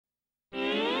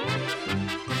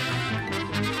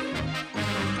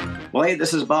Well, hey,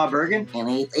 this is Bob Bergen.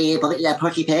 And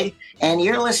Porky Pig. And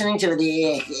you're listening to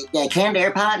the Canned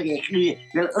Air Pod.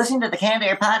 You're listening to the Canned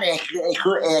Air Pod.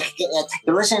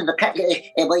 You're listening to the...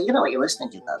 Well, you know what you're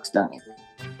listening to, folks, don't you?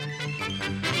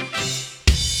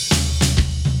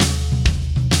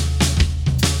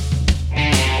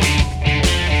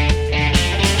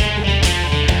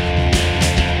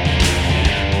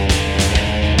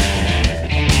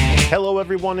 Hello,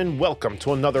 everyone, and welcome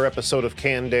to another episode of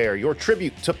Canned Air, your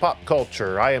tribute to pop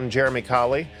culture. I am Jeremy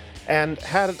Colley, and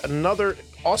had another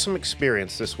awesome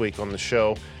experience this week on the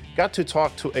show. Got to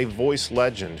talk to a voice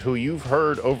legend who you've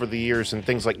heard over the years in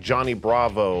things like Johnny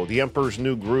Bravo, The Emperor's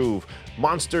New Groove,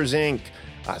 Monsters, Inc.,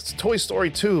 Toy Story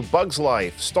 2, Bug's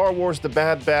Life, Star Wars The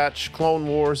Bad Batch, Clone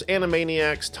Wars,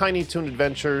 Animaniacs, Tiny Toon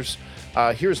Adventures.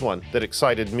 Here's one that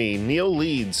excited me. Neil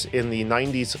Leeds in the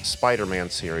 90s Spider-Man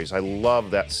series. I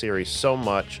love that series so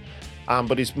much,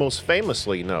 but he's most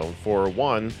famously known for,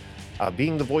 one,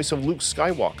 being the voice of Luke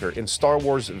Skywalker in Star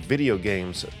Wars video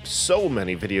games, so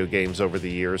many video games over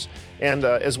the years, and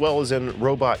as well as in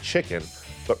Robot Chicken,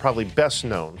 but probably best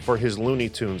known for his Looney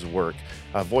Tunes work,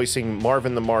 voicing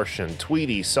Marvin the Martian,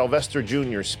 Tweety, Sylvester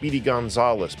Jr., Speedy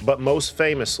Gonzales, but most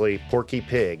famously, Porky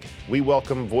Pig. We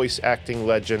welcome voice acting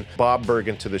legend Bob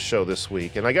Bergen to the show this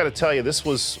week. And I gotta tell you, this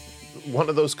was one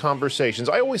of those conversations.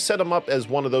 I always set them up as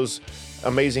one of those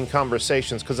amazing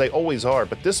conversations, because they always are,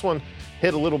 but this one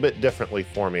hit a little bit differently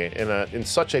for me in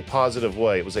such a positive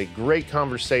way. It was a great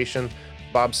conversation.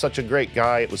 Bob's such a great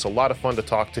guy. It was a lot of fun to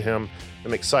talk to him.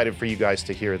 I'm excited for you guys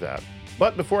to hear that.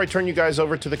 But before I turn you guys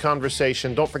over to the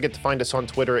conversation, don't forget to find us on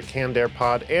Twitter at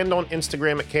CannedAirPod and on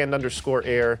Instagram at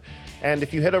Canned_Air. And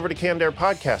if you head over to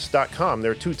CannedAirPodcast.com,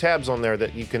 there are two tabs on there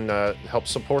that you can help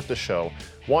support the show.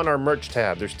 One, our merch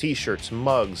tab. There's t-shirts,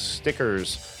 mugs,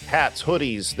 stickers, hats,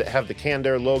 hoodies that have the Canned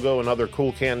Air logo and other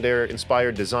cool Canned Air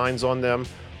inspired designs on them.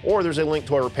 Or there's a link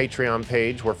to our Patreon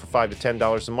page where for $5 to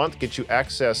 $10 a month gets you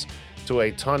access to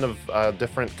a ton of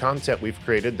different content we've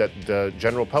created that the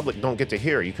general public don't get to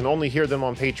hear. You can only hear them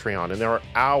on Patreon, and there are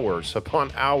hours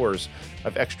upon hours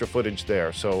of extra footage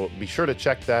there. So be sure to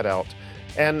check that out.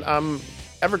 And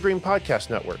Evergreen Podcast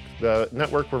Network, the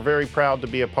network we're very proud to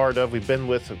be a part of. We've been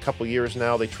with a couple years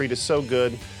now. They treat us so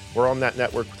good. We're on that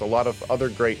network with a lot of other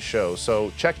great shows.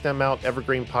 So check them out,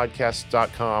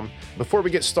 evergreenpodcast.com. Before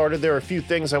we get started, there are a few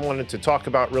things I wanted to talk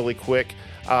about really quick.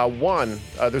 One,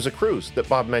 there's a cruise that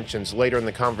Bob mentions later in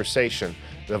the conversation,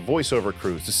 the voiceover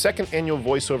cruise, the second annual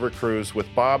voiceover cruise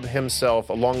with Bob himself,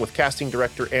 along with casting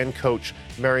director and coach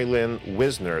Mary Lynn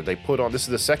Wisner. They put on, this is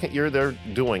the second year they're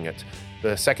doing it,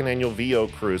 the second annual VO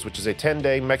cruise, which is a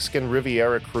 10-day Mexican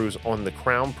Riviera cruise on the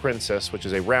Crown Princess, which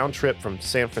is a round trip from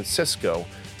San Francisco,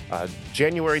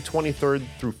 January 23rd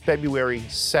through February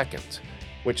 2nd.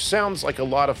 Which sounds like a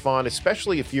lot of fun,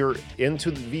 especially if you're into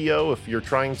the VO, if you're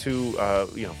trying to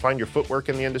find your footwork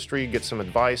in the industry, get some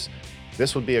advice.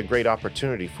 This would be a great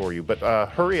opportunity for you. But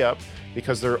hurry up,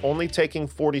 because they're only taking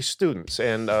 40 students,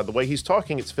 and the way he's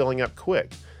talking, it's filling up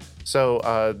quick.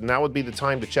 So now would be the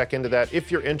time to check into that.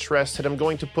 If you're interested, I'm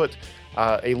going to put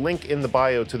a link in the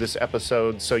bio to this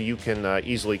episode so you can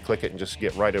easily click it and just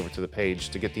get right over to the page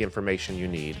to get the information you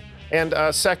need. And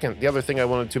second, the other thing I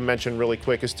wanted to mention really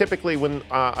quick is typically when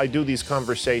I do these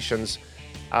conversations,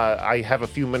 I have a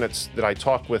few minutes that I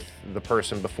talk with the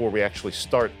person before we actually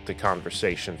start the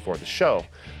conversation for the show.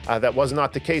 That was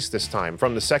not the case this time.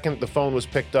 From the second the phone was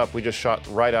picked up, we just shot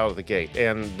right out of the gate.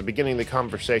 And the beginning of the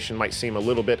conversation might seem a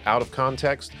little bit out of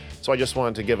context, so I just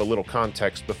wanted to give a little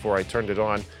context before I turned it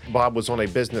on. Bob was on a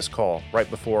business call right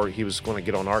before he was going to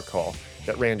get on our call.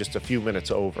 That ran just a few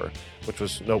minutes over, which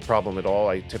was no problem at all.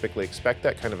 I typically expect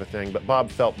that kind of a thing, but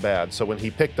Bob felt bad. So when he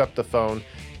picked up the phone,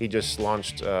 he just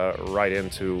launched right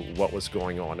into what was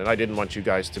going on. And I didn't want you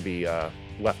guys to be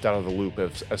left out of the loop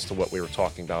as to what we were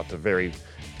talking about at the very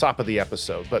top of the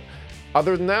episode. But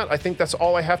other than that, I think that's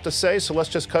all I have to say. So let's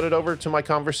just cut it over to my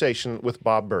conversation with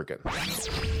Bob Bergen.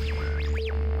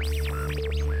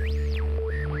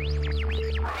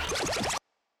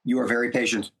 You are very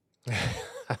patient.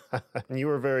 You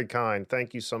were very kind.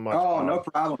 Thank you so much. Oh, Bob. no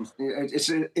problem.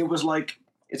 It was like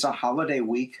it's a holiday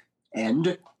week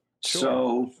end, Sure.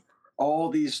 So all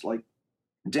these like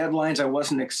deadlines I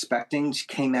wasn't expecting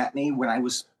came at me when I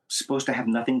was supposed to have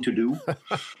nothing to do.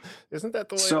 Isn't that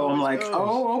the way? So I'm like, goes?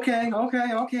 oh, okay, I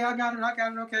got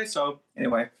it, okay. So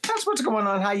anyway, that's what's going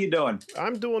on. How you doing?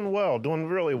 I'm doing well, doing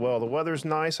really well. The weather's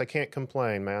nice. I can't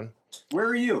complain, man. Where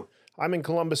are you? I'm in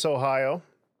Columbus, Ohio.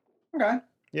 Okay.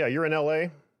 Yeah, you're in LA?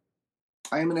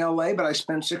 I am in LA, but I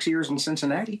spent 6 years in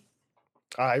Cincinnati.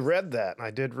 I read that.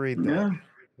 I did read that. Yeah.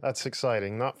 That's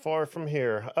exciting. Not far from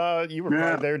here. You were Yeah.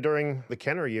 probably there during the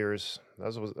Kenner years.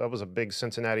 That was a big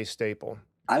Cincinnati staple.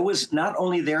 I was not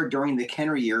only there during the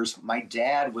Kenner years. My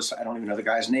dad was, I don't even know the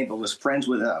guy's name, but was friends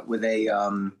with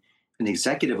an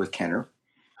executive with Kenner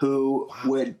who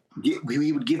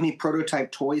he would give me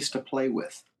prototype toys to play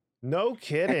with. No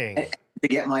kidding. To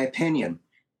get my opinion.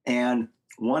 And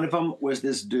one of them was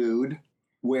this dude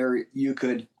where you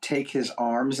could take his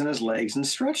arms and his legs and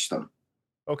stretch them.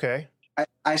 Okay.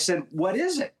 I said, what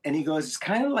is it? And he goes, it's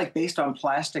kind of like based on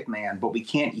Plastic Man, but we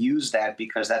can't use that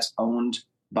because that's owned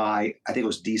by, I think it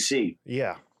was DC.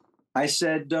 Yeah. I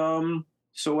said, so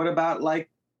what about like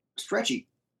Stretchy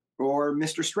or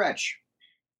Mr. Stretch?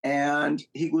 And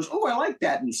he goes, oh, I like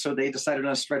that. And so they decided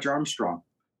on Stretch Armstrong.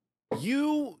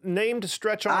 You named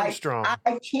Stretch Armstrong.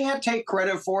 I can't take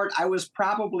credit for it. I was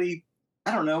probably,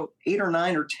 I don't know, 8 or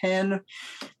 9 or 10.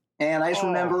 And I just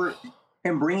remember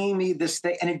him bringing me this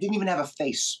thing, and it didn't even have a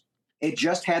face. It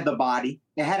just had the body.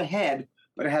 It had a head,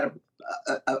 but it had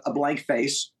a blank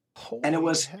face. Holy and it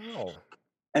was hell.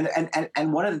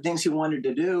 And one of the things he wanted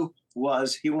to do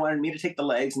was he wanted me to take the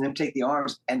legs and then take the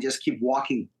arms and just keep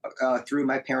walking through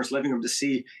my parents' living room to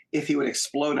see if he would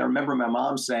explode. I remember my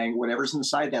mom saying, whatever's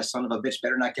inside that son of a bitch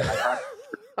better not get my heart.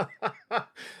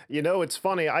 You know, it's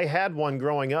funny. I had one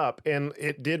growing up, and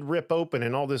it did rip open,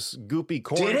 and all this goopy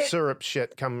corn syrup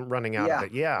shit come running out of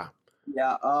it. Yeah.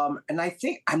 Yeah. And I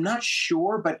think, I'm not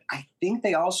sure, but I think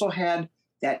they also had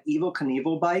that Evel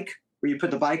Knievel bike where you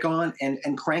put the bike on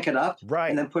and crank it up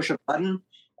and then push a button.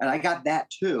 And I got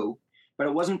that too, but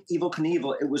it wasn't Evel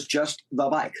Knievel. It was just the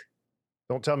bike.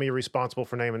 Don't tell me you're responsible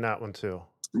for naming that one too.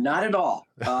 Not at all.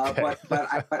 But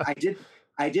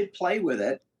I did play with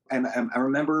it. And I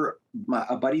remember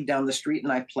a buddy down the street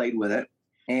and I played with it.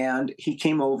 And he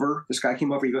came over. This guy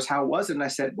came over. He goes, how was it? And I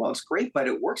said, well, it's great, but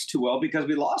it works too well because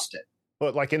we lost it.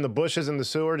 But like in the bushes in the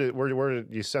sewer, where did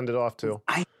you send it off to?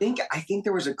 I think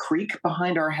there was a creek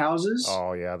behind our houses.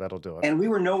 Oh yeah, that'll do it. And we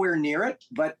were nowhere near it,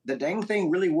 but the dang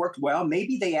thing really worked well.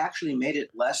 Maybe they actually made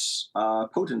it less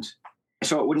potent,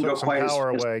 so it wouldn't go quite as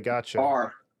away. Gotcha.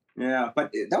 Far. Yeah,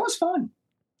 but that was fun.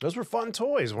 Those were fun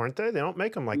toys, weren't they? They don't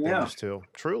make them like they used to,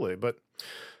 truly. But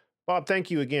Bob,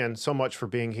 thank you again so much for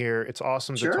being here. It's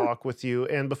awesome to talk with you.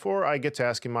 And before I get to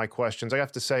asking my questions, I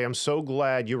have to say I'm so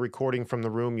glad you're recording from the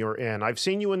room you're in. I've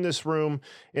seen you in this room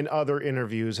in other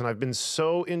interviews, and I've been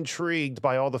so intrigued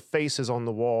by all the faces on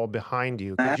the wall behind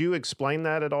you. Could you explain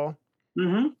that at all?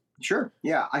 Mm-hmm. Sure.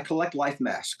 Yeah, I collect life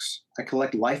masks. I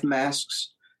collect life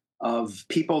masks of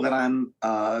people that I'm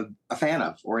a fan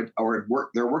of or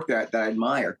their work that I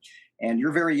admire. And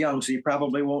you're very young, so you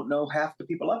probably won't know half the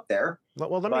people up there.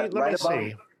 Well, let me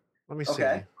see. Let me see.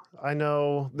 I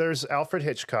know there's Alfred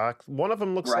Hitchcock. One of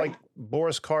them looks like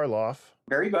Boris Karloff.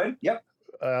 Very good. Yep.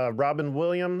 Robin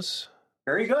Williams.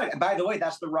 Very good. And by the way,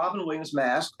 that's the Robin Williams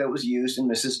mask that was used in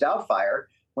Mrs. Doubtfire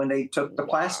when they took the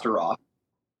plaster off,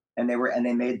 and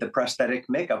they made the prosthetic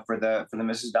makeup for the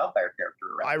Mrs. Doubtfire character.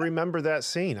 I remember that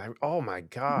scene. Oh my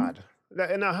God.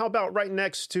 Mm-hmm. Now, how about right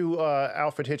next to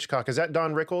Alfred Hitchcock? Is that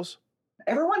Don Rickles?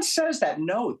 Everyone says that.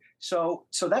 No. So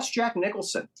that's Jack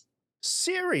Nicholson.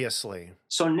 Seriously?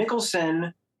 So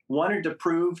Nicholson wanted to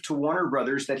prove to Warner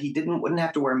Brothers that he wouldn't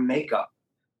have to wear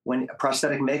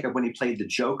prosthetic makeup when he played the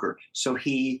Joker. So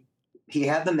he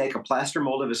had them make a plaster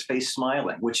mold of his face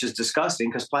smiling, which is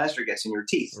disgusting because plaster gets in your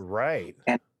teeth. Right.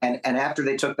 And after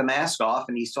they took the mask off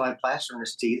and he still had plaster in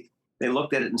his teeth, they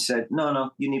looked at it and said, no,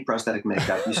 you need prosthetic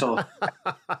makeup. You still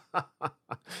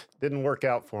didn't work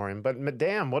out for him. But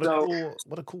damn, what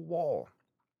a cool wall.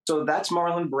 So that's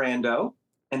Marlon Brando,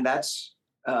 and that's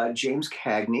James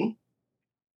Cagney,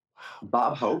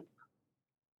 Bob Hope.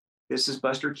 This is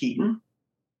Buster Keaton.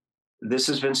 This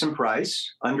is Vincent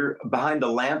Price. Behind the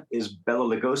lamp is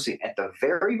Bela Lugosi. At the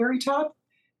very, very top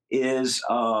is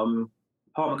Paul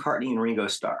McCartney and Ringo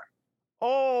Starr.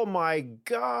 Oh my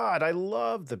God, I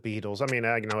love the Beatles. I mean,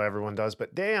 I know everyone does,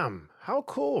 but damn, how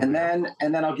cool. And then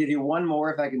I'll give you one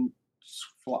more if I can.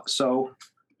 So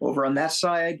over on that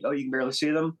side, you can barely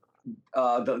see them.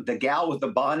 The gal with the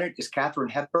bonnet is Katharine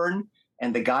Hepburn,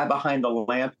 and the guy behind the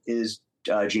lamp is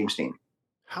James Dean.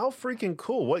 How freaking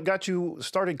cool. What got you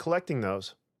started collecting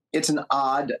those? It's an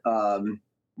odd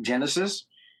genesis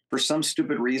for some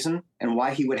stupid reason, and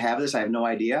why he would have this, I have no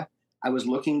idea. I was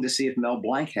looking to see if Mel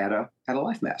Blanc had a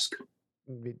life mask.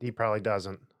 He probably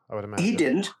doesn't, I would imagine. He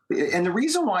didn't. And the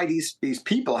reason why these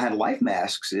people had life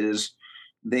masks is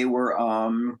they were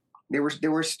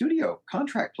studio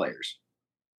contract players.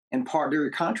 And part of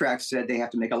their contract said they have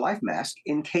to make a life mask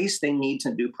in case they need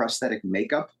to do prosthetic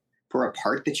makeup for a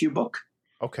part that you book.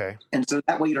 Okay. And so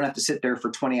that way you don't have to sit there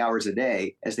for 20 hours a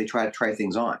day as they try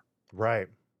things on. Right.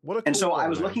 What a cool And so I role,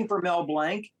 was man. looking for Mel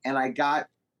Blanc, and I got,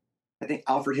 I think,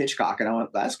 Alfred Hitchcock, and I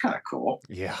went, that's kind of cool.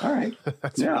 Yeah. All right.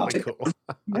 That's Yeah, I'll really take cool.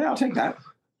 Yeah, I'll take that.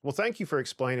 Well, thank you for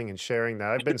explaining and sharing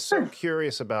that. I've been so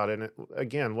curious about it. And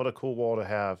again, what a cool wall to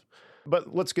have.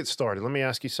 But let's get started. Let me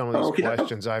ask you some of these Okay.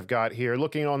 questions I've got here.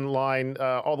 Looking online,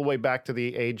 all the way back to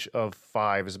the age of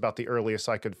 5 is about the earliest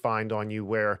I could find on you,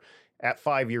 where at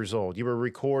 5 years old, you were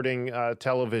recording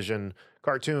television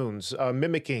cartoons,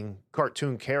 mimicking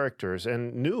cartoon characters,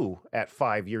 and knew at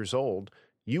 5 years old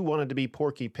you wanted to be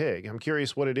Porky Pig. I'm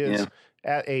curious what it is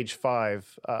at age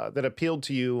 5 that appealed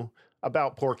to you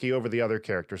about Porky over the other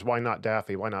characters. Why not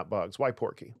Daffy? Why not Bugs? Why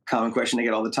Porky? Common question I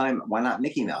get all the time. Why not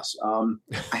Mickey Mouse?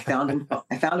 I found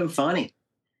him funny.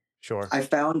 Sure. I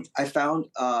found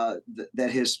that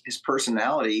his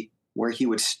personality, where he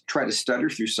would try to stutter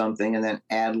through something and then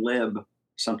ad lib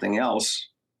something else,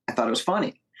 I thought it was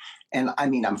funny. And I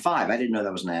mean, I'm 5. I didn't know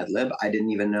that was an ad lib. I didn't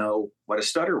even know what a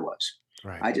stutter was.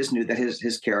 Right. I just knew that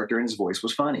his character and his voice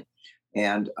was funny.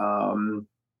 And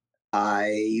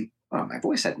my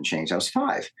voice hadn't changed. I was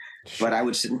 5, but I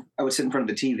would sit in front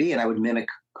of the TV and I would mimic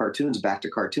cartoons back to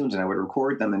cartoons, and I would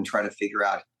record them and try to figure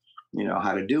out,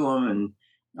 how to do them.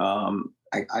 And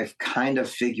I've kind of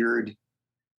figured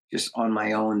just on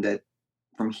my own that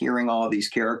from hearing all of these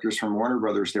characters from Warner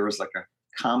Brothers, there was like a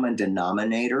common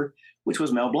denominator, which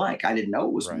was Mel Blanc. I didn't know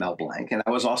it was Right. Mel Blanc, and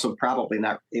I was also probably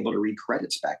not able to read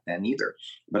credits back then either.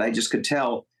 But I just could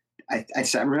tell. I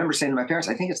remember saying to my parents,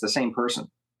 "I think it's the same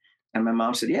person." And my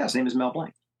mom said, "Yeah, his name is Mel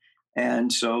Blanc."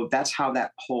 And so that's how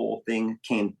that whole thing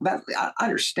came. But I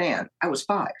understand. I was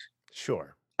 5.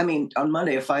 Sure. I mean, on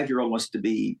Monday, a 5-year-old wants to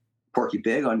be Porky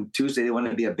Pig. On Tuesday, they want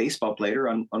to be a baseball player.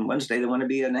 On Wednesday, they want to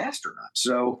be an astronaut.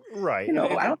 So, Right. I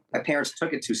don't. My parents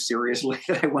took it too seriously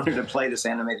that I wanted to play this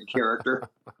animated character.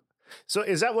 So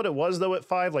is that what it was, though, at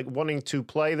 5, like wanting to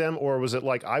play them? Or was it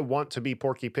like, I want to be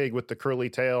Porky Pig with the curly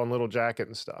tail and little jacket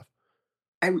and stuff?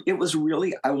 It was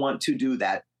really, I want to do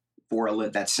that for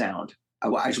that sound.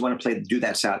 I just want to do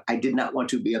that sound. I did not want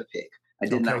to be a pig. I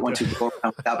did not want to go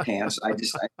around without pants. I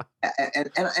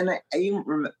even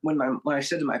remember when I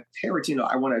said to my parents,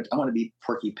 I want to be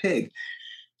Porky Pig.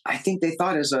 I think they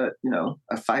thought as a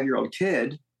 5-year-old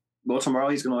kid, well, tomorrow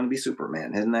he's going to want to be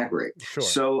Superman. Isn't that great? Sure.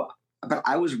 So, but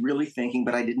I was really thinking,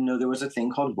 but I didn't know there was a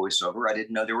thing called voiceover. I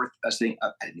didn't know there were a thing.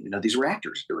 I didn't even know these were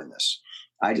actors doing this.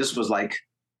 I just was like,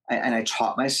 and I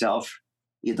taught myself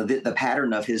the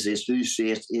pattern of his is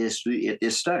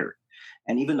stutter.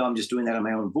 And even though I'm just doing that in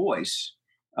my own voice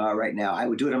right now, I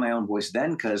would do it in my own voice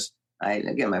then because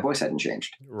my voice hadn't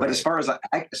changed. Right. But as far as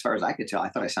I could tell, I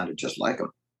thought I sounded just like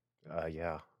him.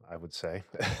 Yeah, I would say.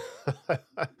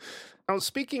 Now,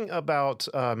 speaking about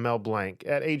Mel Blanc,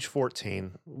 at age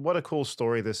 14, what a cool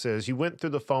story this is. You went through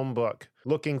the phone book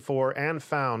looking for and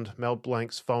found Mel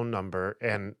Blanc's phone number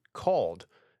and called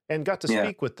and got to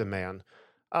speak with the man.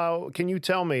 Can you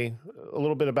tell me a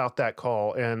little bit about that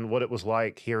call and what it was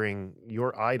like hearing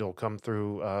your idol come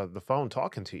through the phone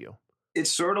talking to you?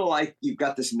 It's sort of like you've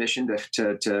got this mission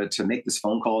to make this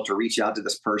phone call, to reach out to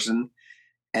this person.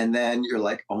 And then you're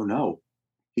like, oh no,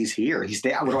 he's here. He's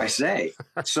there. What do I say?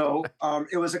 So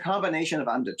it was a combination of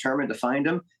I'm determined to find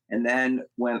him. And then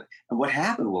what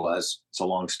happened was, it's a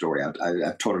long story.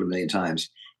 I've told it a million times.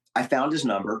 I found his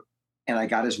number and I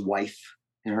got his wife,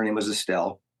 and her name was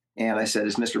Estelle. And I said,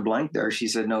 is Mr. Blanc there? She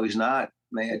said, no, he's not.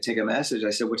 May I take a message? I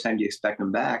said, what time do you expect him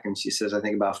back? And she says, I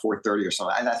think about 4:30 or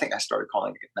something. And I think I started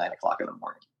calling at 9 o'clock in the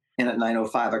morning. And at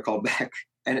 9:05, I called back.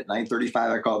 And at 9:35,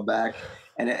 I called back.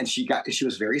 And she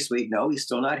was very sweet. No, he's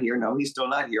still not here. No, he's still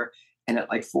not here. And at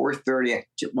like 4:30,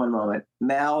 one moment,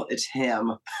 Mel, it's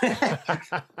him.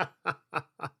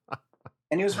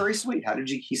 And he was very sweet.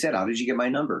 He said, how did you get my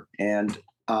number? And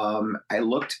I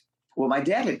looked. Well, my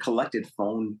dad had collected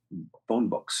phone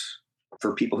books.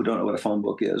 For people who don't know what a phone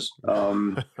book is,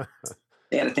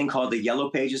 they had a thing called the yellow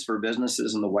pages for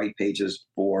businesses and the white pages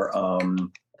for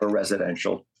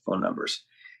residential phone numbers.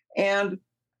 And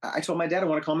I told my dad I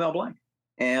want to call Mel Blanc.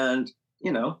 And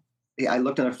I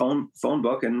looked in a phone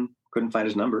book and couldn't find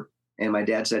his number. And my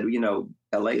dad said,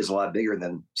 LA is a lot bigger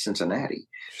than Cincinnati.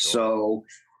 Sure. So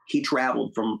he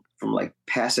traveled from like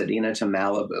Pasadena to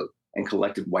Malibu and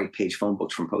collected white page phone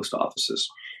books from post offices.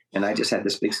 And I just had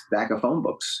this big stack of phone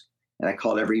books. And I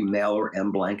called every Mel or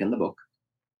M Blanc in the book.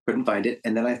 Couldn't find it.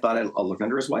 And then I thought I'll look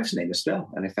under his wife's name, Estelle.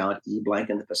 And I found E Blanc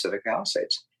in the Pacific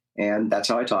Palisades. And that's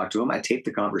how I talked to him. I taped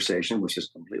the conversation, which is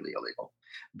completely illegal.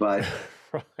 But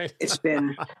right. It was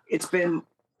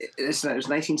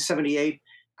 1978.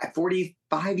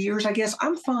 45 years, I guess.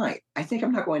 I'm fine. I think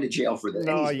I'm not going to jail for this.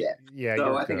 No, and he's dead. Yeah, so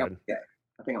you're I think good. I'm okay.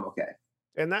 I think I'm okay.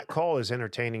 And that call is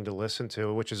entertaining to listen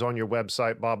to, which is on your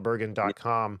website,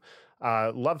 bobbergen.com.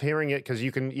 Love hearing it because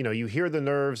you can, you hear the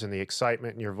nerves and the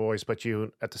excitement in your voice, but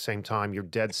you, at the same time, you're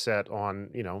dead set on,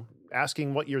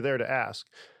 asking what you're there to ask.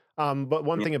 But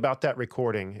one thing about that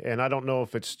recording, and I don't know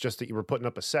if it's just that you were putting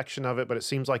up a section of it, but it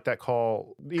seems like that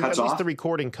call, Cuts at least off? the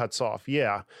recording cuts off.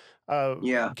 Yeah.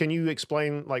 Yeah. Can you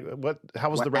explain how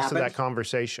was What the rest of that happened?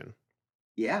 conversation?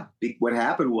 Yeah. What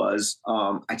happened was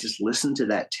I just listened to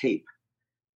that tape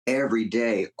every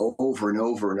day over and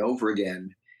over and over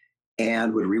again,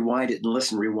 and would rewind it and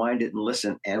listen, rewind it and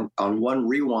listen. And on one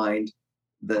rewind,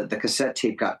 the cassette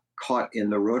tape got caught in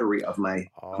the rotary of my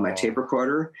tape Oh,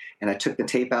 recorder, and I took the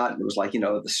tape out, and it was like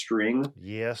the string,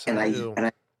 yes, and I I do. and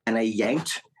I and I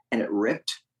yanked, and it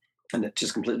ripped, and it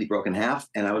just completely broke in half.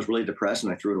 And I was really depressed,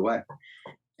 and I threw it away.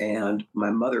 And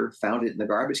my mother found it in the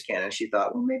garbage can, and she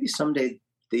thought, well, maybe someday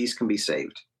these can be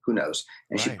saved. Who knows?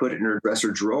 And she Right. put it in her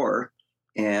dresser drawer,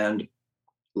 and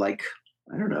like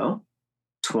I don't know,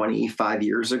 25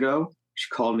 years ago, she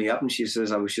called me up and she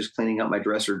says, I was just cleaning out my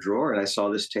dresser drawer and I saw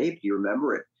this tape. Do you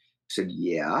remember it? I said,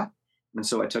 yeah. And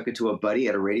so I took it to a buddy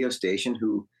at a radio station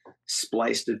who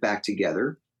spliced it back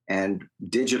together and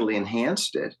digitally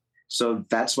enhanced it. So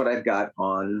that's what I've got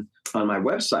on my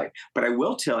website. But I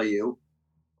will tell you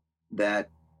that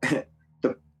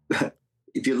the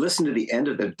if you listen to the end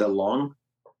of the long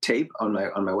tape on my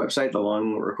website, the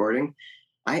long recording,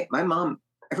 my mom,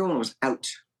 everyone was out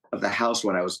of the house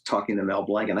when I was talking to Mel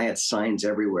Blanc, and I had signs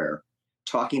everywhere.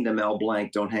 Talking to Mel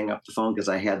Blanc, don't hang up the phone, because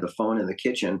I had the phone in the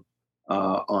kitchen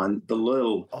on the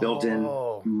little built-in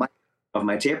Oh, mic of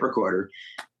my tape recorder.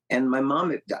 And my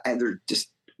mom either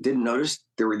just didn't notice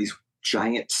there were these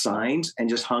giant signs and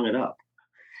just hung it up.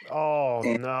 oh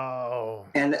And no.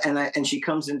 and she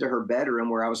comes into her bedroom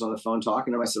where I was on the phone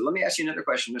talking to him. I said, let me ask you another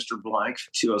question, Mr. Blank.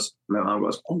 My mom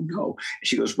goes, oh no.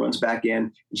 She goes, runs back in,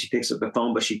 and she picks up the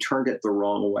phone, but she turned it the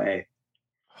wrong way.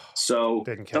 So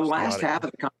Didn't the catch the last half audio.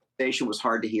 of the conversation was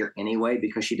hard to hear anyway,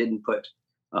 because she didn't put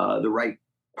the right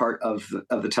part of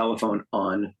the telephone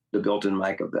on the built-in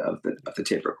mic of the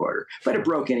tape recorder. But Sure. it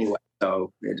broke anyway,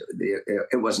 so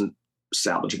it wasn't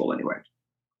salvageable anyway.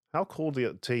 How cool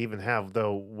to even have,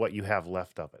 though, what you have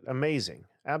left of it. Amazing.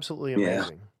 Absolutely Yeah.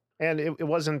 amazing. And it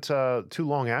wasn't too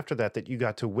long after that you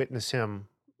got to witness him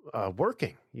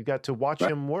working. You got to watch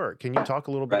Right. him work. Can you talk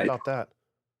a little bit Right. about that?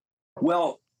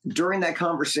 Well, during that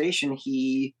conversation,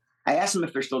 I asked him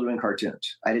if they're still doing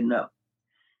cartoons. I didn't know,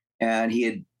 and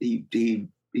he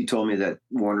told me that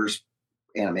Warner's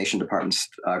animation departments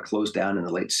closed down in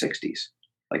the late '60s,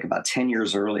 like about 10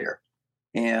 years earlier.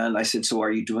 And I said, so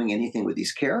are you doing anything with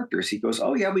these characters? He goes,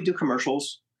 oh yeah, we do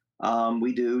commercials,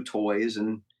 we do toys,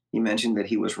 and he mentioned that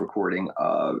he was recording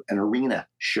an arena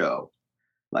show,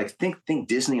 like think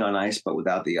Disney on Ice, but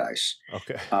without the ice,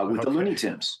 Okay. with the Okay. Looney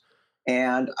Tunes.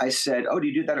 And I said, oh, do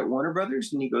you do that at Warner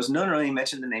Brothers? And he goes, no. He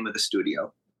mentioned the name of the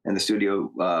studio. And the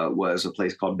studio was a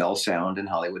place called Bell Sound in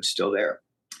Hollywood, still there.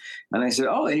 And I said,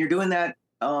 oh, and you're doing that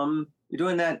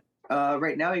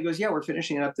right now? He goes, yeah, we're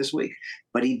finishing it up this week.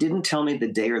 But he didn't tell me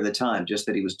the day or the time, just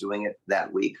that he was doing it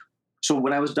that week. So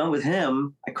when I was done with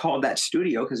him, I called that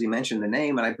studio because he mentioned the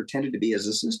name, and I pretended to be his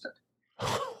assistant.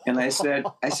 And I said,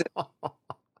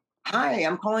 hi,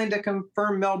 I'm calling to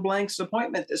confirm Mel Blanc's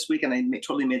appointment this week. And I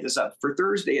totally made this up, for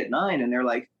Thursday at 9. And they're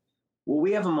like, well,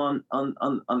 we have him on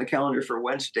the calendar for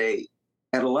Wednesday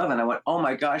at 11. I went, oh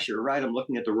my gosh, you're right. I'm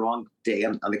looking at the wrong day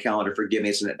on the calendar. Forgive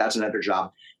me. That's another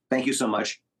job. Thank you so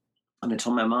much. And I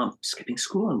told my mom, skipping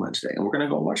school on Wednesday, and we're going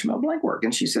to go watch Mel Blanc work.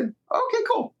 And she said, okay,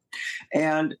 cool.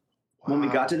 And when we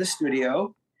got to the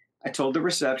studio, I told the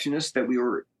receptionist that we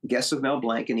were guests of Mel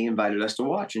Blanc, and he invited us to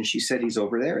watch. And she said, he's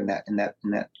over there in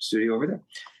that studio over there.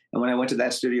 And when I went to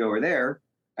that studio over there,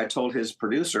 I told his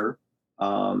producer,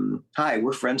 hi,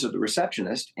 we're friends of the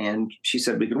receptionist. And she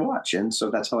said we could watch. And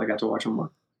so that's how I got to watch him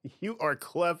work. You are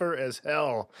clever as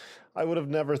hell. I would have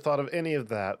never thought of any of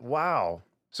that. Wow.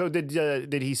 So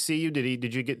did he see you?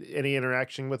 Did you get any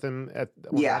interaction with him on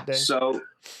that day? So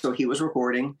he was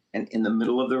recording, and in the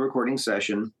middle of the recording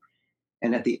session,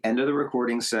 and at the end of the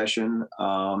recording session,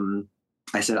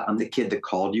 I said, I'm the kid that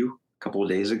called you a couple of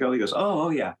days ago. He goes, oh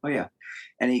yeah.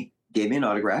 And he gave me an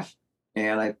autograph,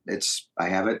 and I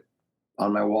have it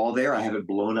on my wall there. I have it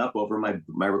blown up over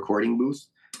my recording booth.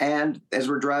 And as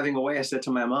we're driving away, I said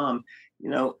to my mom,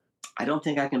 I don't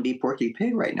think I can be Porky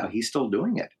Pig right now. He's still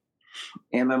doing it.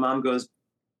 And my mom goes,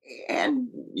 and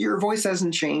your voice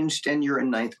hasn't changed, and you're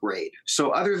in 9th grade.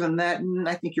 So other than that,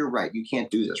 I think you're right. You can't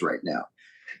do this right now.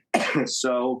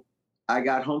 So I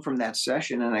got home from that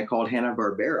session, and I called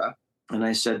Hanna-Barbera, and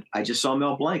I said, I just saw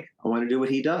Mel Blanc. I want to do what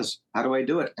he does. How do I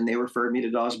do it? And they referred me to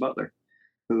Dawes Butler,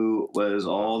 who was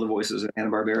all the voices of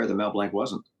Hanna-Barbera that Mel Blanc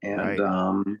wasn't. And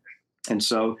Right. and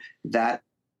so that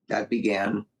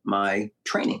began my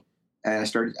training. And I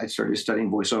started studying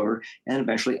voiceover and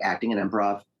eventually acting and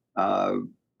improv uh,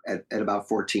 at about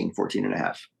 14 and a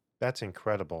half. That's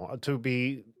incredible. To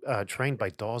be trained by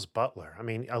Dawes Butler. I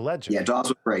mean, a Yeah, legend. Dawes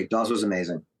was great. Dawes was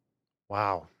amazing.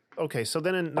 Wow. Okay, so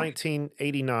then in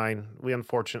 1989, we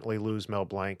unfortunately lose Mel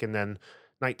Blanc, and then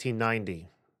 1990,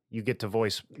 you get to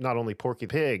voice not only Porky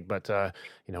Pig, but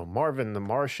Marvin the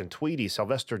Martian, Tweety,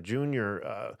 Sylvester Jr.,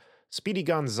 Speedy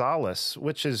Gonzales,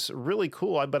 which is really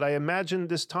cool. But I imagine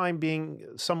this time being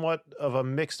somewhat of a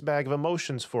mixed bag of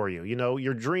emotions for you. You know,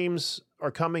 your dreams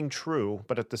are coming true,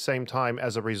 but at the same time,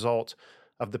 as a result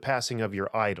of the passing of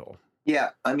your idol.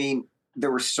 Yeah, I mean,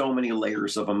 there were so many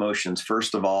layers of emotions.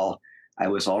 First of all, I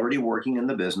was already working in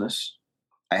the business.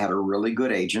 I had a really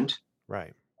good agent,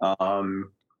 Right.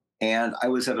 um, and I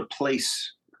was at a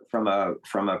place from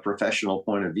a professional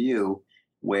point of view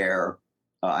where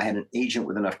I had an agent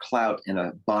with enough clout and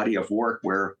a body of work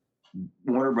where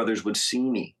Warner Brothers would see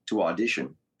me to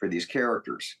audition for these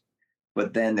characters.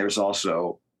 But then there's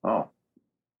also,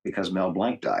 because Mel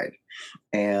Blanc died.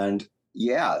 And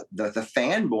yeah, the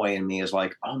fanboy in me is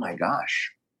like, oh my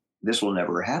gosh, this will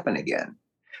never happen again.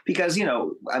 Because,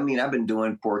 I mean, I've been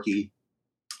doing Porky,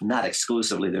 not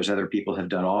exclusively. There's other people have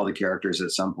done all the characters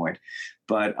at some point.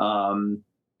 But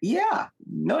yeah,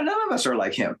 no, none of us are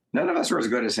like him. None of us are as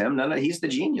good as him. He's the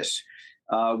genius.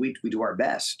 We do our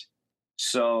best.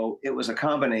 So it was a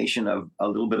combination of a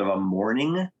little bit of a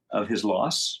mourning of his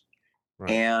loss Right.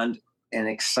 and an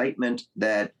excitement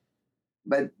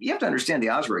but you have to understand the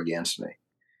odds were against me.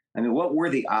 I mean, what were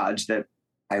the odds that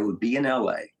I would be in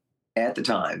LA at the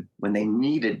time when they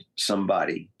needed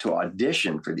somebody to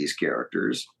audition for these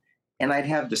characters, and I'd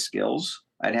have the skills,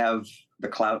 I'd have the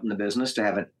clout in the business to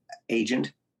have an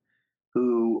agent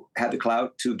who had the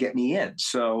clout to get me in.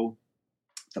 So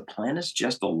the planets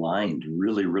just aligned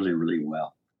really, really, really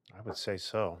well. I would say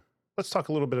so. Let's talk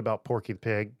a little bit about Porky the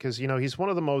Pig, because, he's one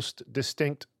of the most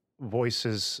distinct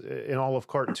voices in all of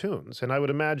cartoons. And I would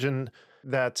imagine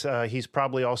that he's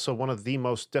probably also one of the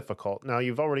most difficult. Now,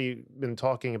 you've already been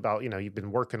talking about, you've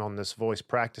been working on this voice,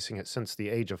 practicing it since the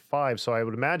age of 5. So I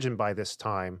would imagine by this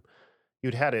time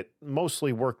you'd had it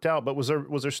mostly worked out. But was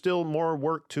there still more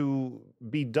work to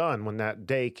be done when that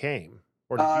day came?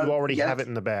 Or did you already Yes. have it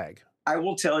in the bag? I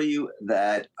will tell you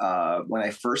that when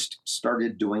I first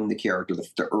started doing the character,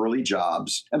 the early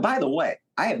jobs, and by the way,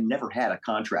 I have never had a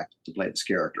contract to play this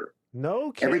character.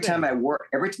 No kidding. Every time I work,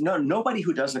 nobody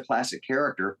who does a classic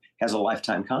character has a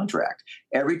lifetime contract.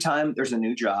 Every time there's a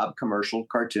new job, commercial,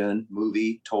 cartoon,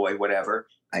 movie, toy, whatever,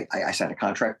 I sign a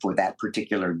contract for that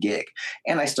particular gig,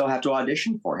 and I still have to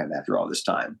audition for him after all this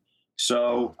time.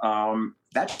 So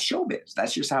that's showbiz.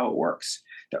 That's just how it works.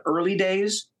 The early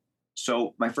days.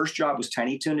 So my first job was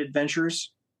Tiny Toon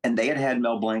Adventures, and they had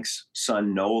Mel Blanc's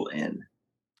son Noel in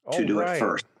to do it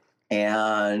first,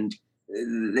 and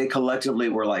they collectively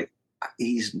were like,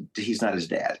 he's not his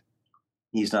dad.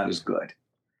 He's not as good.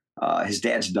 His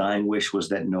dad's dying wish was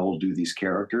that Noel do these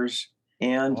characters.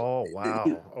 And oh,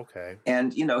 wow. Okay.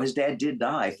 And his dad did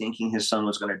die thinking his son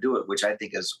was going to do it, which I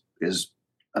think is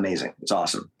amazing. It's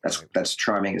awesome. That's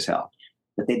charming as hell.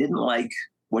 But they didn't like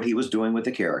what he was doing with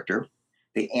the character.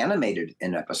 They animated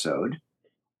an episode,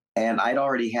 and I'd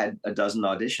already had a dozen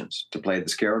auditions to play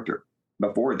this character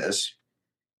before this.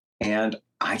 And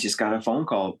I just got a phone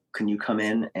call. Can you come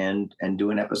in and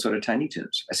do an episode of Tiny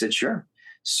Toons? I said, sure.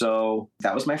 So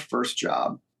that was my first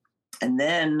job. And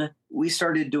then we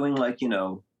started doing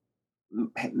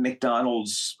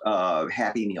McDonald's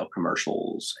Happy Meal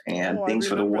commercials and things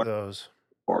for the water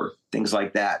or things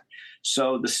like that.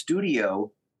 So the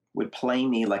studio would play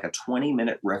me like a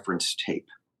 20-minute reference tape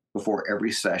before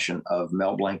every session of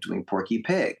Mel Blanc doing Porky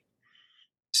Pig.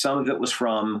 Some of it was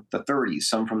from the 30s,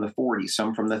 some from the 40s,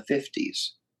 some from the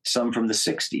 50s, some from the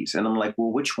 60s. And I'm like,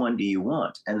 well, which one do you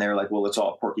want? And they're like, well, it's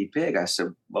all Porky Pig. I said,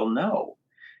 well, no.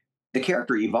 The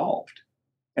character evolved.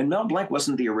 And Mel Blanc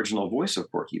wasn't the original voice of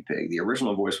Porky Pig. The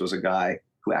original voice was a guy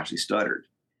who actually stuttered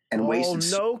and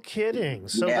wasted. Oh, no kidding.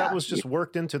 So that was just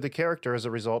worked into the character as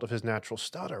a result of his natural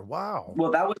stutter. Wow.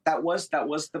 Well, that was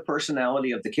the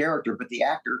personality of the character, but the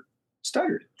actor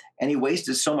stuttered. And he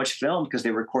wasted so much film because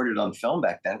they recorded on film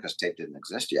back then because tape didn't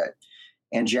exist yet.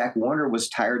 And Jack Warner was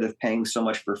tired of paying so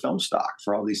much for film stock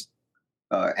for all these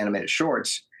animated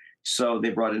shorts. So they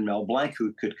brought in Mel Blanc,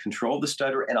 who could control the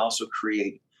stutter and also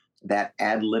create that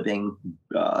ad-libbing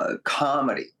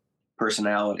comedy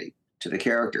personality to the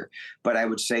character. But I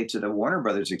would say to the Warner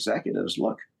Brothers executives,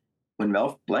 look, when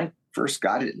Mel Blanc first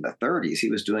got it in the 30s, he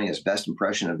was doing his best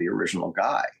impression of the original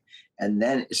guy. And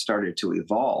then it started to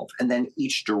evolve. And then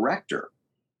each director,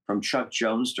 from Chuck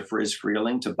Jones to Friz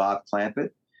Freleng to Bob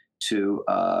Clampett to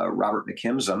Robert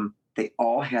McKimson, they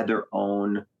all had their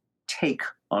own take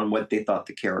on what they thought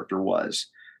the character was.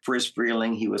 Friz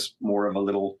Freleng, he was more of a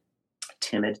little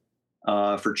timid.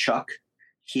 For Chuck,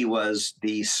 he was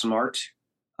the smart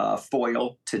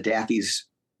foil to Daffy's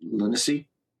lunacy.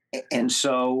 And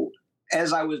so,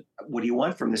 as I was, what do you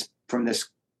want from this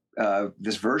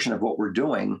this version of what we're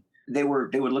doing? They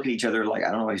would look at each other like,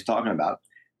 I don't know what he's talking about.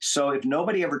 So if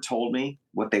nobody ever told me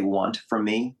what they want from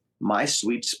me, my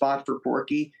sweet spot for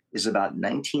Porky is about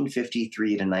 1953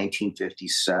 to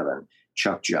 1957.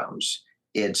 Chuck Jones.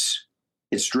 It's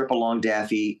Strip Along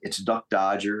Daffy. It's Duck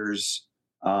Dodgers.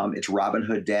 It's Robin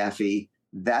Hood Daffy.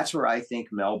 That's where I think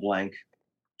Mel Blanc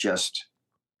just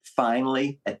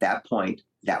finally, at that point,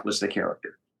 that was the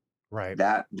character. Right.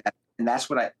 And that's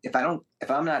what if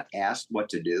I'm not asked what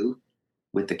to do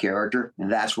with the character,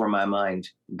 that's where my mind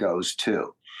goes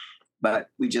to. But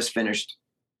we just finished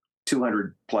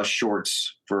 200 plus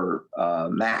shorts for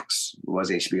Max, it was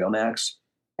HBO Max,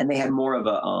 and they had more of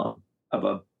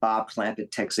a Bob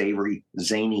Clampett, Tex Avery,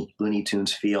 zany Looney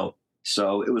Tunes feel.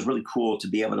 So it was really cool to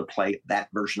be able to play that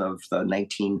version of the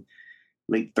late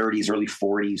 30s, early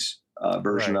 40s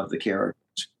version of the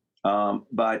characters.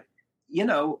 But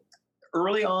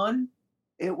early on,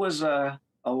 it was a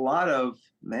lot of,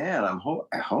 man,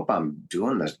 I hope I'm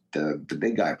doing the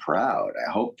big guy proud.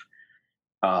 I hope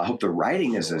the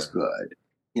writing is as good,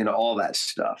 all that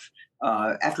stuff.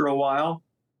 After a while,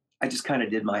 I just kind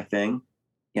of did my thing.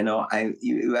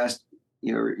 You asked,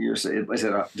 is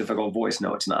it a difficult voice?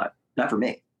 No, it's not. Not for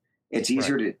me. It's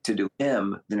easier to do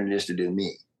him than it is to do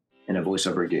me in a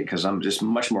voiceover gig, because I'm just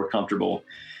much more comfortable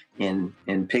in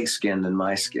pig skin than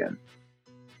my skin.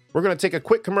 We're going to take a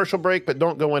quick commercial break, but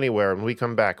don't go anywhere. When we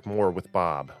come back, more with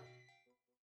Bob.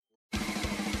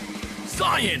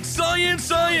 Science, science,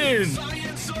 science!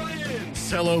 Science,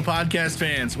 science! Hello, podcast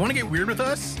fans. Want to get weird with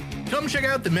us? Come check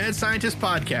out the Mad Scientist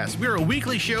Podcast. We're a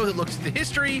weekly show that looks at the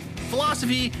history,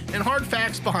 philosophy, and hard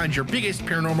facts behind your biggest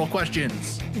paranormal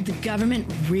questions. Did the government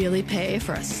really pay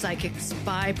for a psychic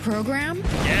spy program?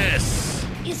 Yes!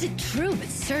 Is it true that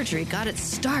surgery got its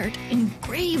start in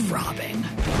grave robbing?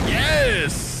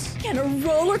 Yes! Can a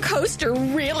roller coaster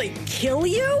really kill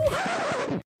you?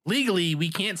 Legally, we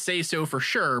can't say so for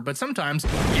sure, but sometimes,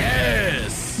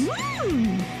 yes!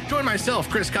 Join myself,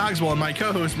 Chris Cogswell, and my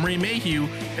co-host, Marie Mayhew,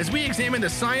 as we examine the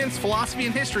science, philosophy,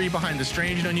 and history behind the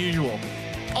strange and unusual.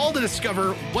 All to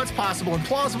discover what's possible and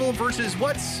plausible versus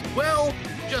what's, well,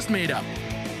 just made up.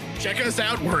 Check us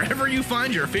out wherever you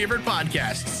find your favorite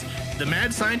podcasts. The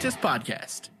Mad Scientist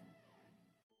Podcast.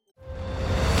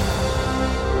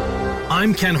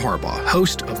 I'm Ken Harbaugh,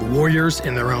 host of Warriors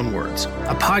in Their Own Words,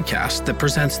 a podcast that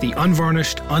presents the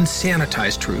unvarnished,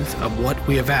 unsanitized truth of what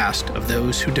we have asked of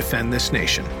those who defend this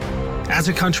nation. As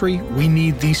a country, we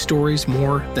need these stories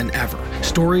more than ever.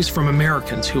 Stories from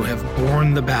Americans who have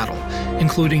borne the battle,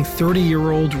 including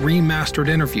 30-year-old remastered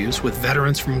interviews with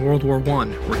veterans from World War I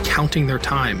recounting their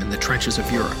time in the trenches of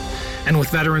Europe, and with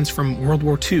veterans from World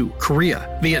War II,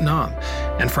 Korea, Vietnam,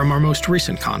 and from our most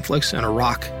recent conflicts in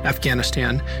Iraq,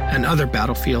 Afghanistan, and other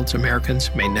battlefields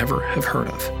Americans may never have heard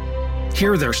of.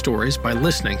 Hear their stories by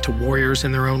listening to Warriors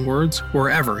in Their Own Words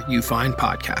wherever you find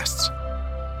podcasts.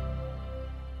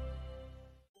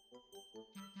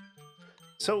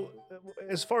 So,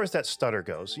 as far as that stutter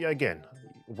goes, again,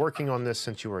 working on this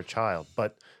since you were a child,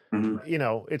 but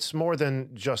it's more than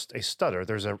just a stutter.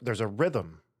 There's a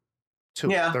rhythm to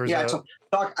it.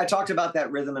 I talked about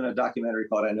that rhythm in a documentary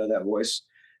called "I Know That Voice,"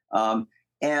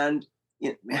 and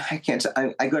I can't.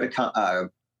 I go to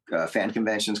fan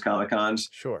conventions, Comic Cons.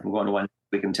 Sure, I'm going to one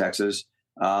week in Texas.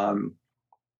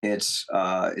 It's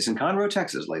in Conroe,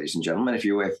 Texas, ladies and gentlemen. If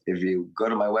you go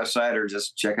to my website or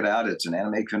just check it out, it's an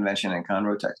anime convention in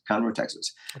Conroe,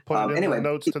 Texas. I'll put it in the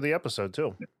notes to the episode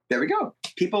too. There we go.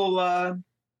 People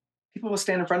will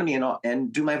stand in front of me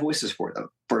and do my voices for them,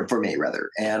 for me rather.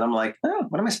 And I'm like, oh,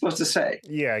 what am I supposed to say?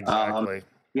 Yeah, exactly.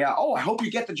 I hope you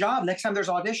get the job next time there's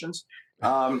auditions.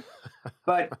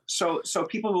 But so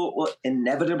people will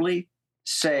inevitably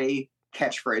say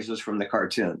catchphrases from the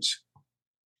cartoons,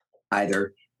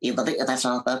 either that's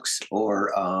all, folks,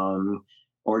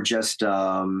 or just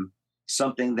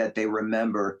something that they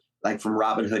remember, like from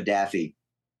Robin Hood Daffy.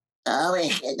 Oh,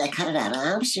 cut it out.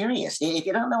 I'm serious. If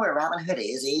you don't know where Robin Hood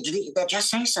is,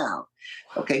 just say so.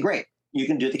 Okay, great. You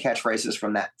can do the catchphrases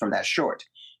from that short.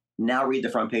 Now read the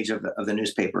front page of the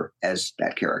newspaper as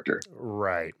that character.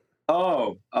 Right.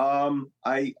 Oh,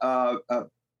 I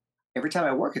every time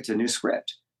I work, it's a new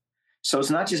script. So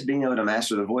it's not just being able to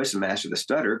master the voice and master the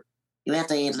stutter. You have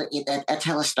to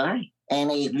tell a story,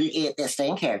 and you stay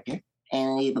in character,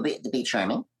 and you be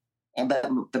charming.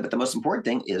 But the most important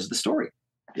thing is the story,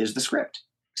 is the script.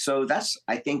 So that's,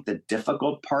 I think, the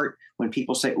difficult part when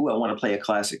people say, "Oh, I want to play a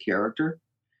classic character."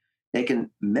 They can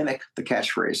mimic the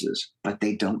catchphrases, but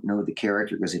they don't know the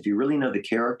character. Because if you really know the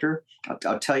character,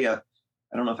 I'll tell you.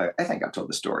 I don't know if I think I've told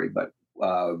the story, but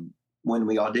when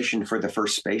we auditioned for the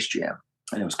first Space Jam,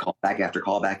 and it was callback after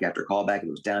callback after callback, it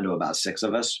was down to about 6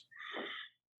 of us.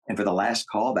 And for the last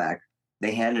callback,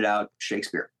 they handed out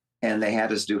Shakespeare, and they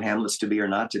had us do Hamlet's To Be or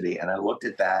Not to Be. And I looked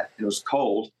at that. It was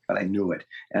cold, but I knew it.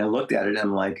 And I looked at it, and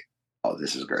I'm like, "Oh,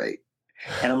 this is great."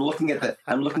 And I'm looking at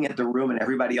the room, and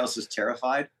everybody else is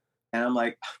terrified. And I'm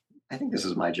like, I think this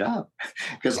is my job,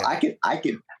 because I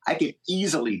could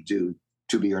easily do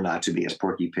To Be or Not to Be as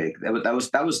Porky Pig.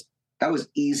 That was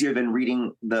easier than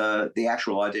reading the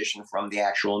actual audition from the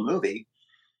actual movie,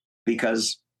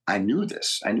 because I knew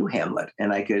this. I knew Hamlet,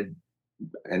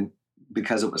 and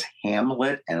because it was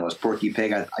Hamlet and it was Porky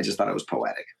Pig, I just thought it was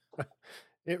poetic.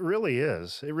 It really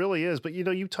is. It really is. But,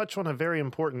 you touch on a very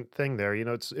important thing there.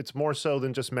 It's more so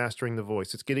than just mastering the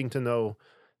voice. It's getting to know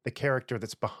the character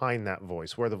that's behind that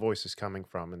voice, where the voice is coming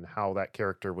from, and how that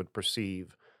character would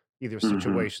perceive either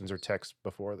situations or text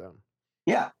before them.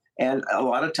 Yeah. And a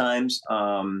lot of times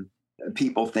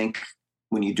people think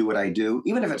when you do what I do,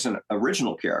 even if it's an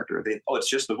original character, it's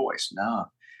just the voice. No,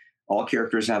 all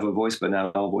characters have a voice, but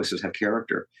not all voices have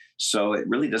character. So it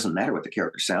really doesn't matter what the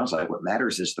character sounds like. What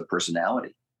matters is the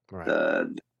personality, right.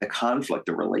 the conflict,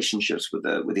 the relationships with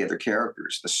the other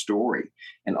characters, the story,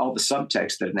 and all the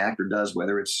subtext that an actor does,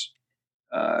 whether it's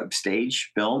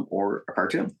stage, film, or a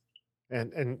cartoon.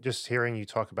 And just hearing you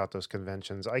talk about those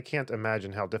conventions, I can't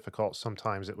imagine how difficult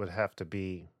sometimes it would have to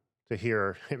be to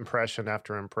hear impression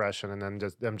after impression, and then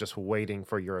them just waiting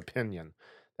for your opinion.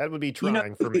 That would be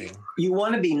trying for me. You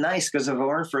want to be nice, because if it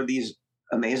weren't for these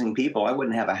amazing people, I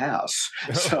wouldn't have a house.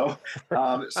 So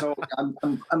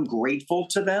I'm grateful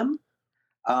to them.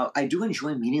 I do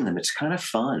enjoy meeting them. It's kind of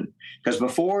fun, because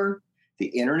before the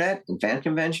internet and fan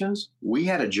conventions, we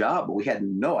had a job, but we had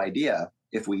no idea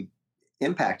if we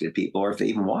impacted people or if they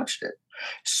even watched it.